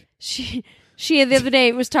Topic. She the other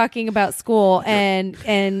day was talking about school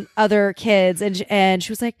and other kids and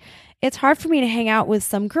she was like, it's hard for me to hang out with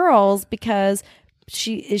some girls because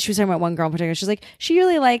she was talking about one girl in particular. She's like, she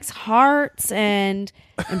really likes hearts and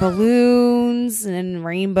balloons and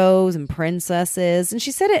rainbows and princesses. And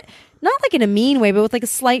she said it not like in a mean way, but with like a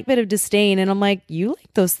slight bit of disdain. And I'm like, you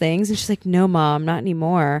like those things? And she's like, no, Mom, not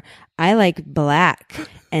anymore. I like black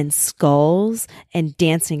and skulls and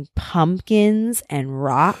dancing pumpkins and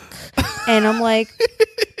rock. And I'm like,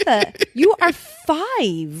 you are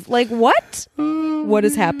 5. Like, what? What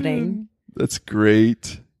is happening? That's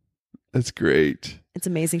great. That's great. It's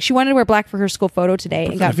amazing. She wanted to wear black for her school photo today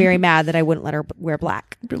and got very mad that I wouldn't let her wear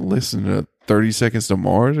black. You've been listening to 30 Seconds to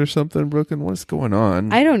Mars or something, Brooklyn? What's going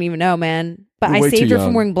on? I don't even know, man. But You're I way saved too her from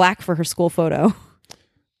young. wearing black for her school photo.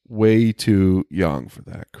 Way too young for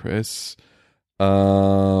that, Chris. You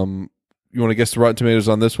want to guess the Rotten Tomatoes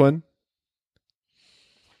on this one?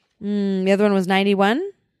 The other one was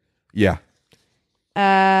 91. Yeah.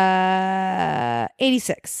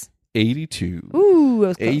 86. 82. Ooh, that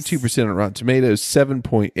was close. 82% on Rotten Tomatoes,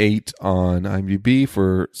 7.8 on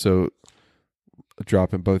IMDb so a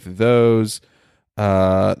drop in both of those.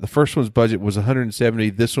 The first one's budget was 170.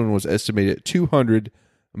 This one was estimated at 200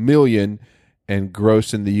 million and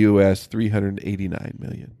grossed in the US 389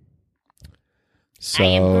 million.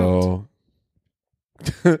 So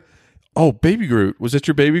oh, Baby Groot. Was that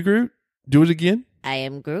your Baby Groot? Do it again? I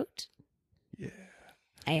am Groot. Yeah.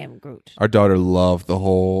 I am Groot. Our daughter loved the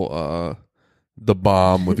whole the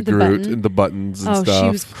bomb with The Groot button? and the buttons and stuff. She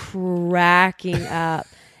was cracking up.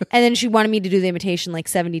 And then she wanted me to do the imitation like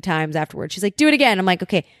 70 times afterwards. She's like, do it again. I'm like,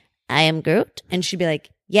 okay, I am Groot. And she'd be like,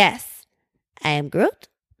 yes, I am Groot.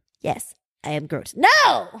 Yes, I am Groot.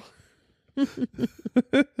 No!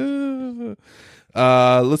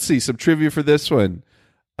 Let's see some trivia for this one.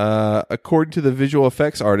 According to the visual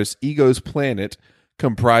effects artist, Ego's planet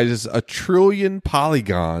comprises 1 trillion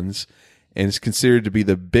polygons and is considered to be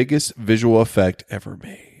the biggest visual effect ever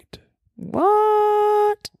made.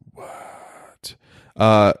 What?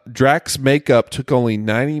 Drax's makeup took only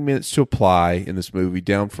 90 minutes to apply in this movie,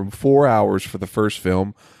 down from 4 hours for the first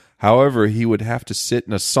film. However, he would have to sit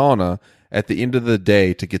in a sauna at the end of the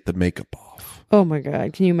day to get the makeup off. Oh my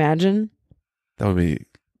God. Can you imagine? That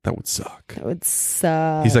would suck. That would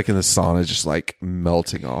suck. He's like in the sauna, just like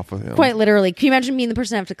melting off of him. Quite literally. Can you imagine being the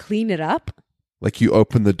person that have to clean it up? Like you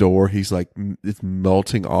open the door, he's like it's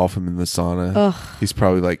melting off him in the sauna. Ugh. He's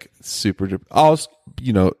probably like super.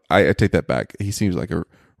 I take that back. He seems like a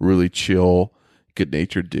really chill, good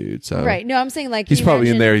natured dude. So Right. No, I'm saying like he's can you probably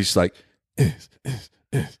in imagine- there. He's like.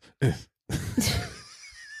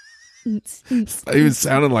 It's not even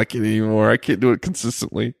sounding like it anymore. I can't do it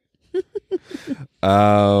consistently.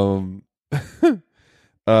 So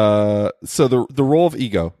the role of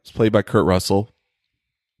Ego is played by Kurt Russell.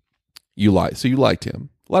 You liked him.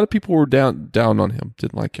 A lot of people were down on him,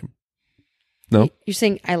 didn't like him. No? You're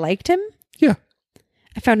saying I liked him? Yeah.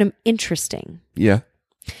 I found him interesting. Yeah.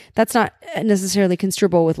 That's not necessarily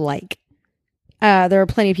construable with like. There are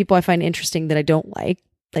plenty of people I find interesting that I don't like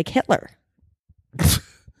Hitler.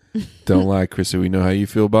 Don't lie, Chrissy. We know how you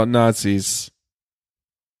feel about Nazis.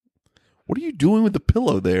 What are you doing with the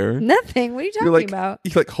pillow there? Nothing. What are you talking about?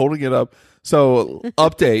 You're like holding it up. So mic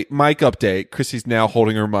update. Chrissy's now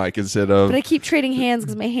holding her mic instead of But I keep trading hands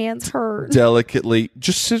because my hands hurt. delicately.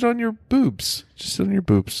 Just sit on your boobs.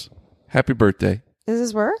 Happy birthday. Does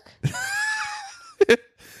this work?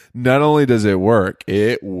 Not only does it work,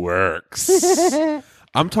 it works.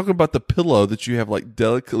 I'm talking about the pillow that you have like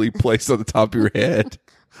delicately placed on the top of your head.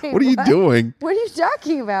 Wait, What are you doing? What are you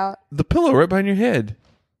talking about? The pillow right behind your head.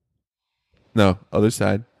 No, other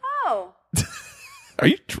side. Oh. Are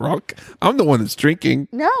you drunk? I'm the one that's drinking.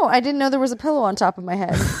 No, I didn't know there was a pillow on top of my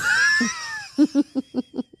head.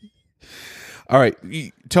 All right.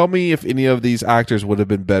 Tell me if any of these actors would have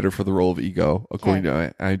been better for the role of Ego, according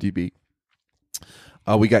to IMDb.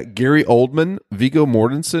 We got Gary Oldman, Viggo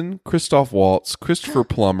Mortensen, Christoph Waltz, Christopher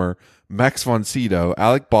Plummer, Max von Sydow,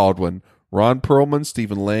 Alec Baldwin, Ron Perlman,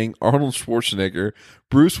 Stephen Lang, Arnold Schwarzenegger,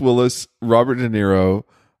 Bruce Willis, Robert De Niro,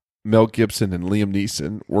 Mel Gibson, and Liam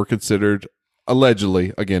Neeson were considered,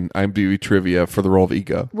 allegedly, again, IMDb trivia, for the role of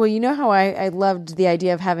Ego. Well, you know how I loved the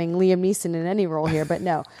idea of having Liam Neeson in any role here, but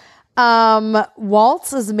no.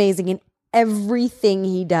 Waltz is amazing in everything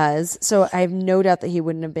he does. So I have no doubt that he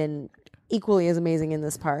wouldn't have been equally as amazing in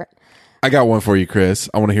this part. I got one for you, Chris.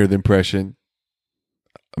 I want to hear the impression.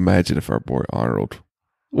 Imagine if our boy Arnold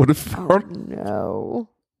would have.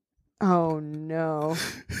 Oh no!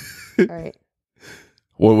 All right.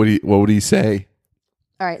 What would he say?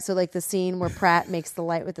 All right. So like the scene where Pratt makes the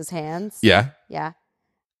light with his hands. Yeah. Yeah.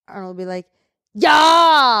 Arnold will be like,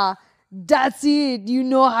 "Yeah, that's it. You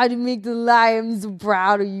know how to make the light. I'm so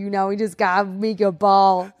proud of you. Now we just gotta make a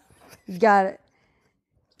ball. You got it.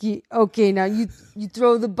 Okay, now you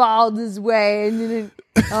throw the ball this way, and then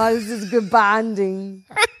this is good bonding."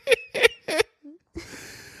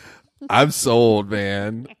 I'm sold,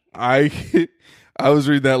 man. I was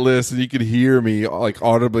reading that list, and you could hear me like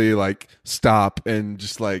audibly like stop and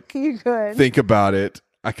just like You could think about it.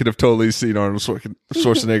 I could have totally seen Arnold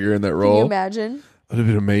Schwarzenegger in that role. Can you imagine? It would have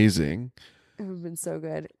been amazing. It would have been so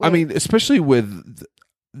good. I mean, especially with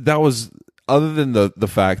that was other than the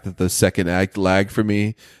fact that the second act lagged for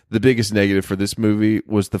me. The biggest negative for this movie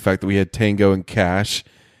was the fact that we had Tango and Cash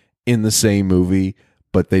in the same movie,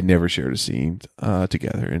 but they never shared a scene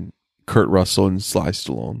together. And Kurt Russell and Sly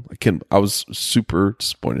Stallone. I was super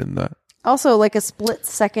disappointed in that. Also, like a split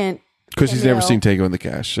second. Because he's never seen Tango and the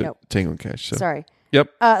Cash. Nope. Tango and Cash. So. Sorry. Yep.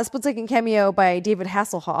 A split second cameo by David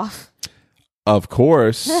Hasselhoff. Of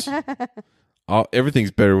course.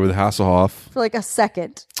 Everyth's better with Hasselhoff. For like a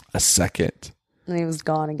second. A second. And he was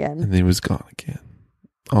gone again. And he was gone again.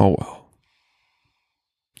 Oh, well.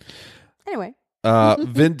 Anyway.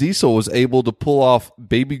 Vin Diesel was able to pull off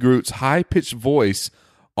Baby Groot's high-pitched voice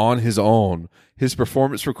on his own. His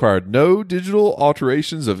performance required no digital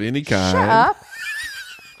alterations of any kind. Shut up.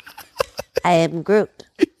 I am Groot.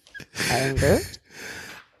 I am Groot.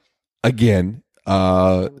 Again,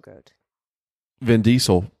 I am Groot. Vin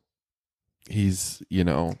Diesel, he's,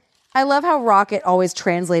 I love how Rocket always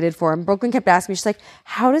translated for him. Brooklyn kept asking me, she's like,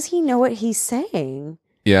 how does he know what he's saying?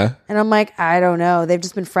 Yeah. And I'm like, I don't know. They've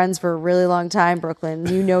just been friends for a really long time, Brooklyn.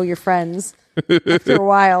 You know your friends after a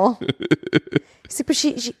while. He's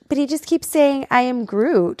like, but he just keeps saying, I am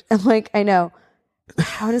Groot. I'm like, I know.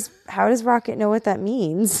 How does Rocket know what that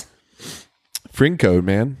means? Fring code,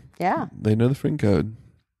 man. Yeah. They know the Fring code.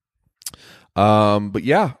 But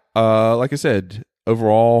yeah, like I said,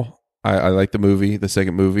 overall, I like the movie, the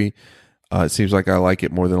second movie. It seems like I like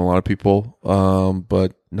it more than a lot of people,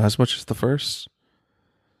 but not as much as the first.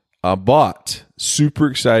 But super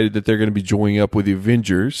excited that they're going to be joining up with the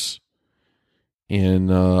Avengers in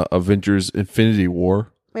Avengers Infinity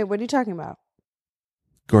War. Wait, what are you talking about?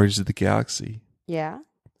 Guardians of the Galaxy. Yeah.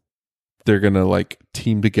 They're going to like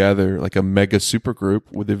team together like a mega super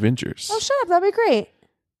group with the Avengers. Oh, shut up. That'd be great.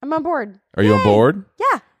 I'm on board. Are you on board?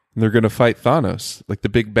 Yeah. And they're going to fight Thanos, like the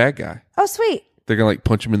big bad guy. Oh, sweet. They're going to like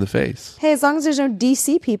punch him in the face. Hey, as long as there's no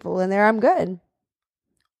DC people in there, I'm good.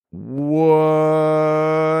 What?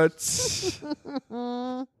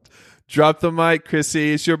 Drop the mic,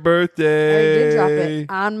 Chrissy. It's your birthday. I did drop it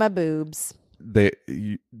on my boobs. The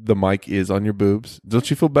mic is on your boobs. Don't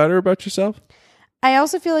you feel better about yourself? I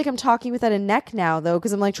also feel like I'm talking without a neck now, though,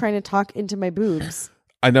 because I'm like trying to talk into my boobs.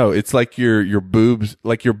 I know. It's like your boobs,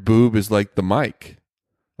 like your boob is like the mic.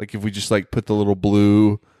 Like if we just like put the little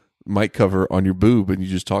blue mic cover on your boob and you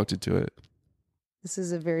just talked into it. This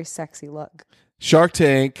is a very sexy look. Shark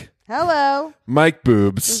Tank. Hello. Mic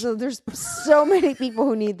boobs. There's so many people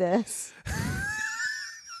who need this.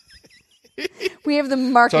 We have the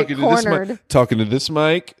market cornered. Talking to this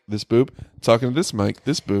mic, this boob. Talking to this mic,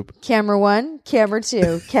 this boob. Camera 1, camera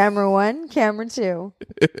 2. Camera 1, camera 2.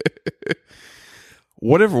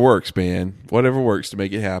 Whatever works, man. Whatever works to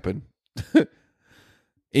make it happen.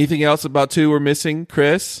 Anything else about 2 we're missing,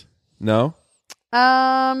 Chris? No?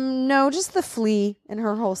 No, just the flea and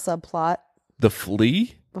her whole subplot. The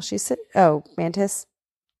flea? Well, she said, oh, Mantis.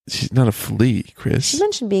 She's not a flea, Chris. She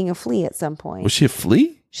mentioned being a flea at some point. Was she a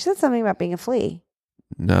flea? She said something about being a flea.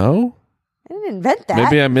 No? I didn't invent that.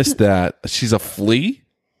 Maybe I missed that. She's a flea?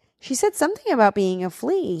 She said something about being a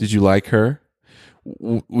flea. Did you like her?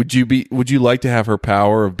 Would you like to have her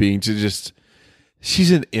power of being to just...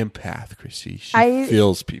 She's an empath, Chrissy. She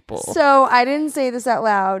feels people. So I didn't say this out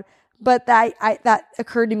loud, but that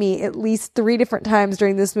occurred to me at least 3 different times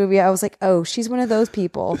during this movie. I was like, oh, she's one of those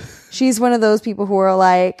people. She's one of those people who are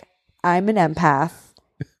like, I'm an empath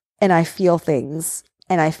and I feel things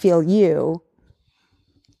and I feel you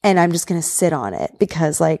and I'm just going to sit on it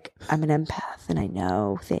because like I'm an empath and I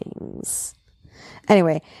know things.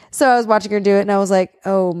 Anyway, so I was watching her do it and I was like,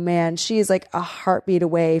 oh man, she is like a heartbeat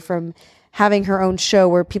away from having her own show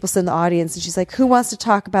where people sit in the audience and she's like, who wants to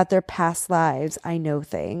talk about their past lives? I know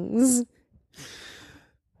things.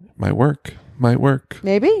 Might work.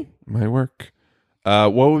 Maybe. Might work.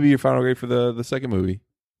 What would be your final grade for the second movie?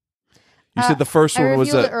 You said the first one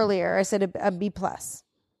was I revealed it earlier. I said a B+.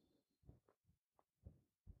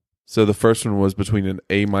 So the first one was between an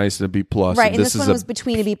A- and a B+. Right, and this one was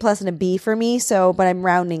between a B+ and a B for me, but I'm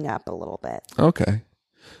rounding up a little bit. Okay.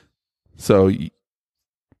 So it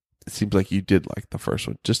seems like you did like the first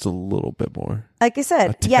one just a little bit more. Like I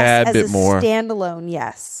said, yes, as a standalone,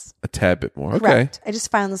 yes. A tad bit more. Correct. Okay. I just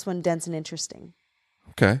found this one dense and interesting.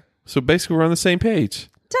 Okay. So basically we're on the same page.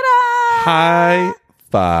 Ta-da! High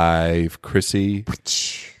five, Chrissy.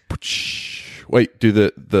 Wait, do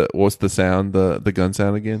the what's the sound? The gun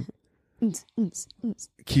sound again?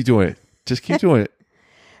 Keep doing it. Just keep doing it.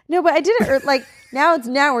 No, but I did it like now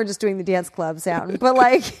we're just doing the dance club sound. But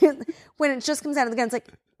like when it just comes out of the gun, it's like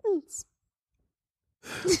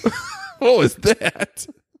what was that?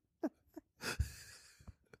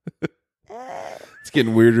 It's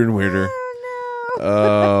getting weirder and weirder.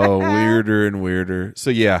 Oh, weirder and weirder. So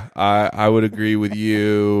yeah, I would agree with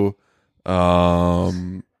you.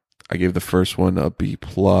 I gave the first one a B+.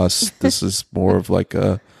 This is more of like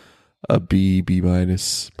a B, B-,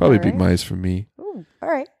 probably right. B- for me. Ooh, all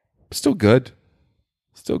right. Still good.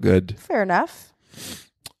 Fair enough.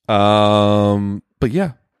 But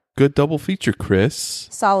yeah, good double feature, Chris.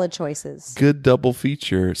 Solid choices. Good double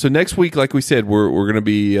feature. So next week, like we said, we're going to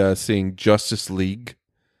be seeing Justice League.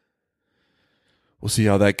 We'll see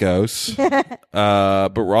how that goes.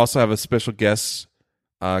 But we'll also have a special guest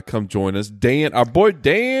come join us. Dan, our boy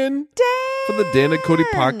Dan from the Dan and Cody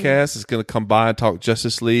podcast is going to come by and talk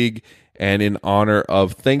Justice League. And in honor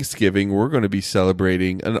of Thanksgiving, we're going to be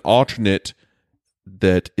celebrating an alternate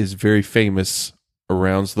that is very famous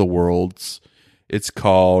around the world. It's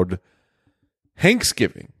called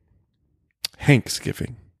Hanksgiving.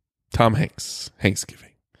 Tom Hanks.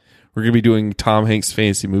 Hanksgiving. We're going to be doing Tom Hanks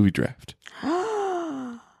fantasy movie draft.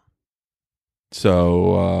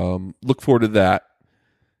 So look forward to that,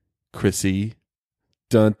 Chrissy.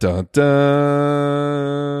 Dun dun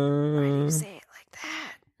dun. Why do you say it like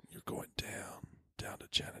that? You're going down to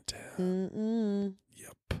Chinatown.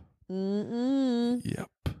 Mm-mm. Yep.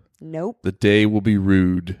 Nope. The day will be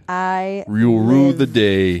rude. You'll rue the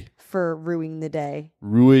day. For ruining the day.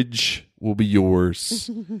 Ruage will be yours.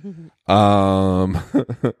 So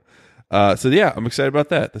yeah, I'm excited about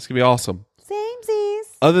that. That's gonna be awesome. Samesies.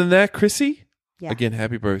 Other than that, Chrissy. Yeah. Again,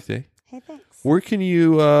 happy birthday. Hey, thanks. Where can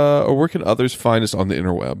you or where can others find us on the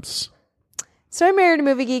interwebs? So I'm Married to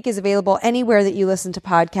Movie Geek is available anywhere that you listen to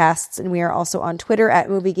podcasts, and we are also on Twitter at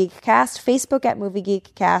Movie Geekcast, Facebook at Movie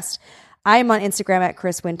Geekcast. I am on Instagram at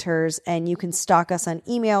Chris Winters, and you can stalk us on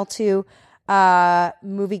email to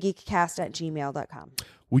moviegeekcast@gmail.com.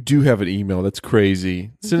 We do have an email. That's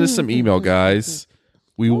crazy. Send us some email, guys.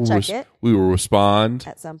 We'll check it. We will respond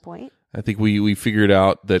At some point. I think we figured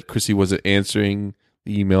out that Chrissy wasn't answering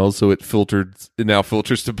the emails, so it now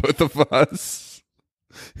filters to both of us.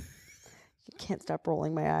 I can't stop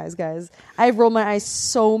rolling my eyes, guys. I've rolled my eyes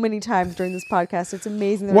so many times during this podcast. It's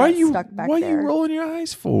amazing that I'm stuck back there. Why are you rolling your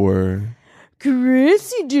eyes for?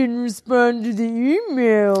 Chrissy didn't respond to the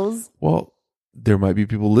emails. Well, there might be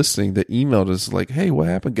people listening that emailed us like, hey, what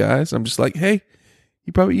happened, guys? I'm just like, hey,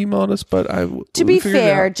 you probably emailed us, but to be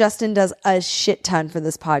fair, Justin does a shit ton for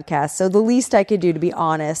this podcast. So the least I could do, to be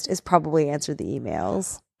honest, is probably answer the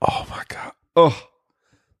emails. Oh my God. Oh.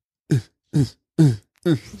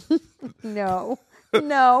 No.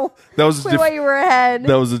 That was quit while you were ahead.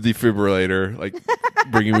 That was a defibrillator, like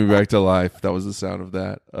bringing me back to life. That was the sound of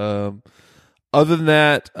that. Other than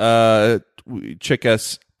that, check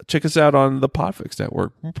us out on the Podfix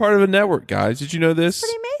Network. We're part of a network, guys. Did you know this?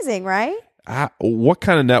 Pretty amazing, right? What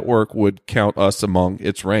kind of network would count us among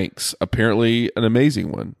its ranks? Apparently, an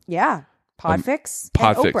amazing one. Yeah, Podfix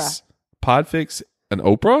and Oprah. Podfix and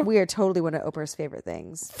Oprah. We are totally one of Oprah's favorite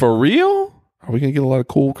things. For real? Are we gonna get a lot of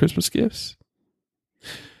cool Christmas gifts?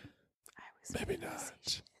 Maybe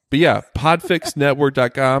not. But yeah,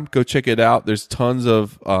 podfixnetwork.com. Go check it out. There's tons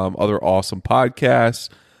of other awesome podcasts.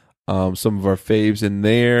 Some of our faves in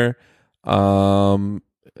there. And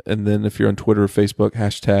then if you're on Twitter or Facebook,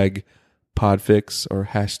 hashtag Podfix or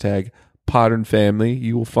hashtag Podern Family,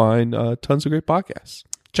 you will find tons of great podcasts.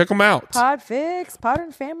 Check them out. Podfix,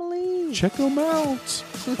 Podern Family. Check them out.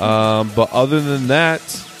 But other than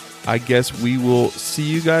that, I guess we will see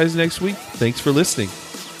you guys next week. Thanks for listening.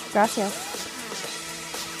 Gracias.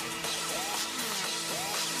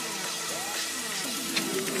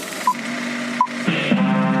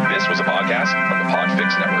 This was a podcast from the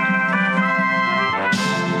Podfix Network.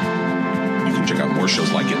 You can check out more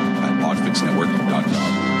shows like it at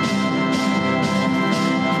podfixnetwork.com.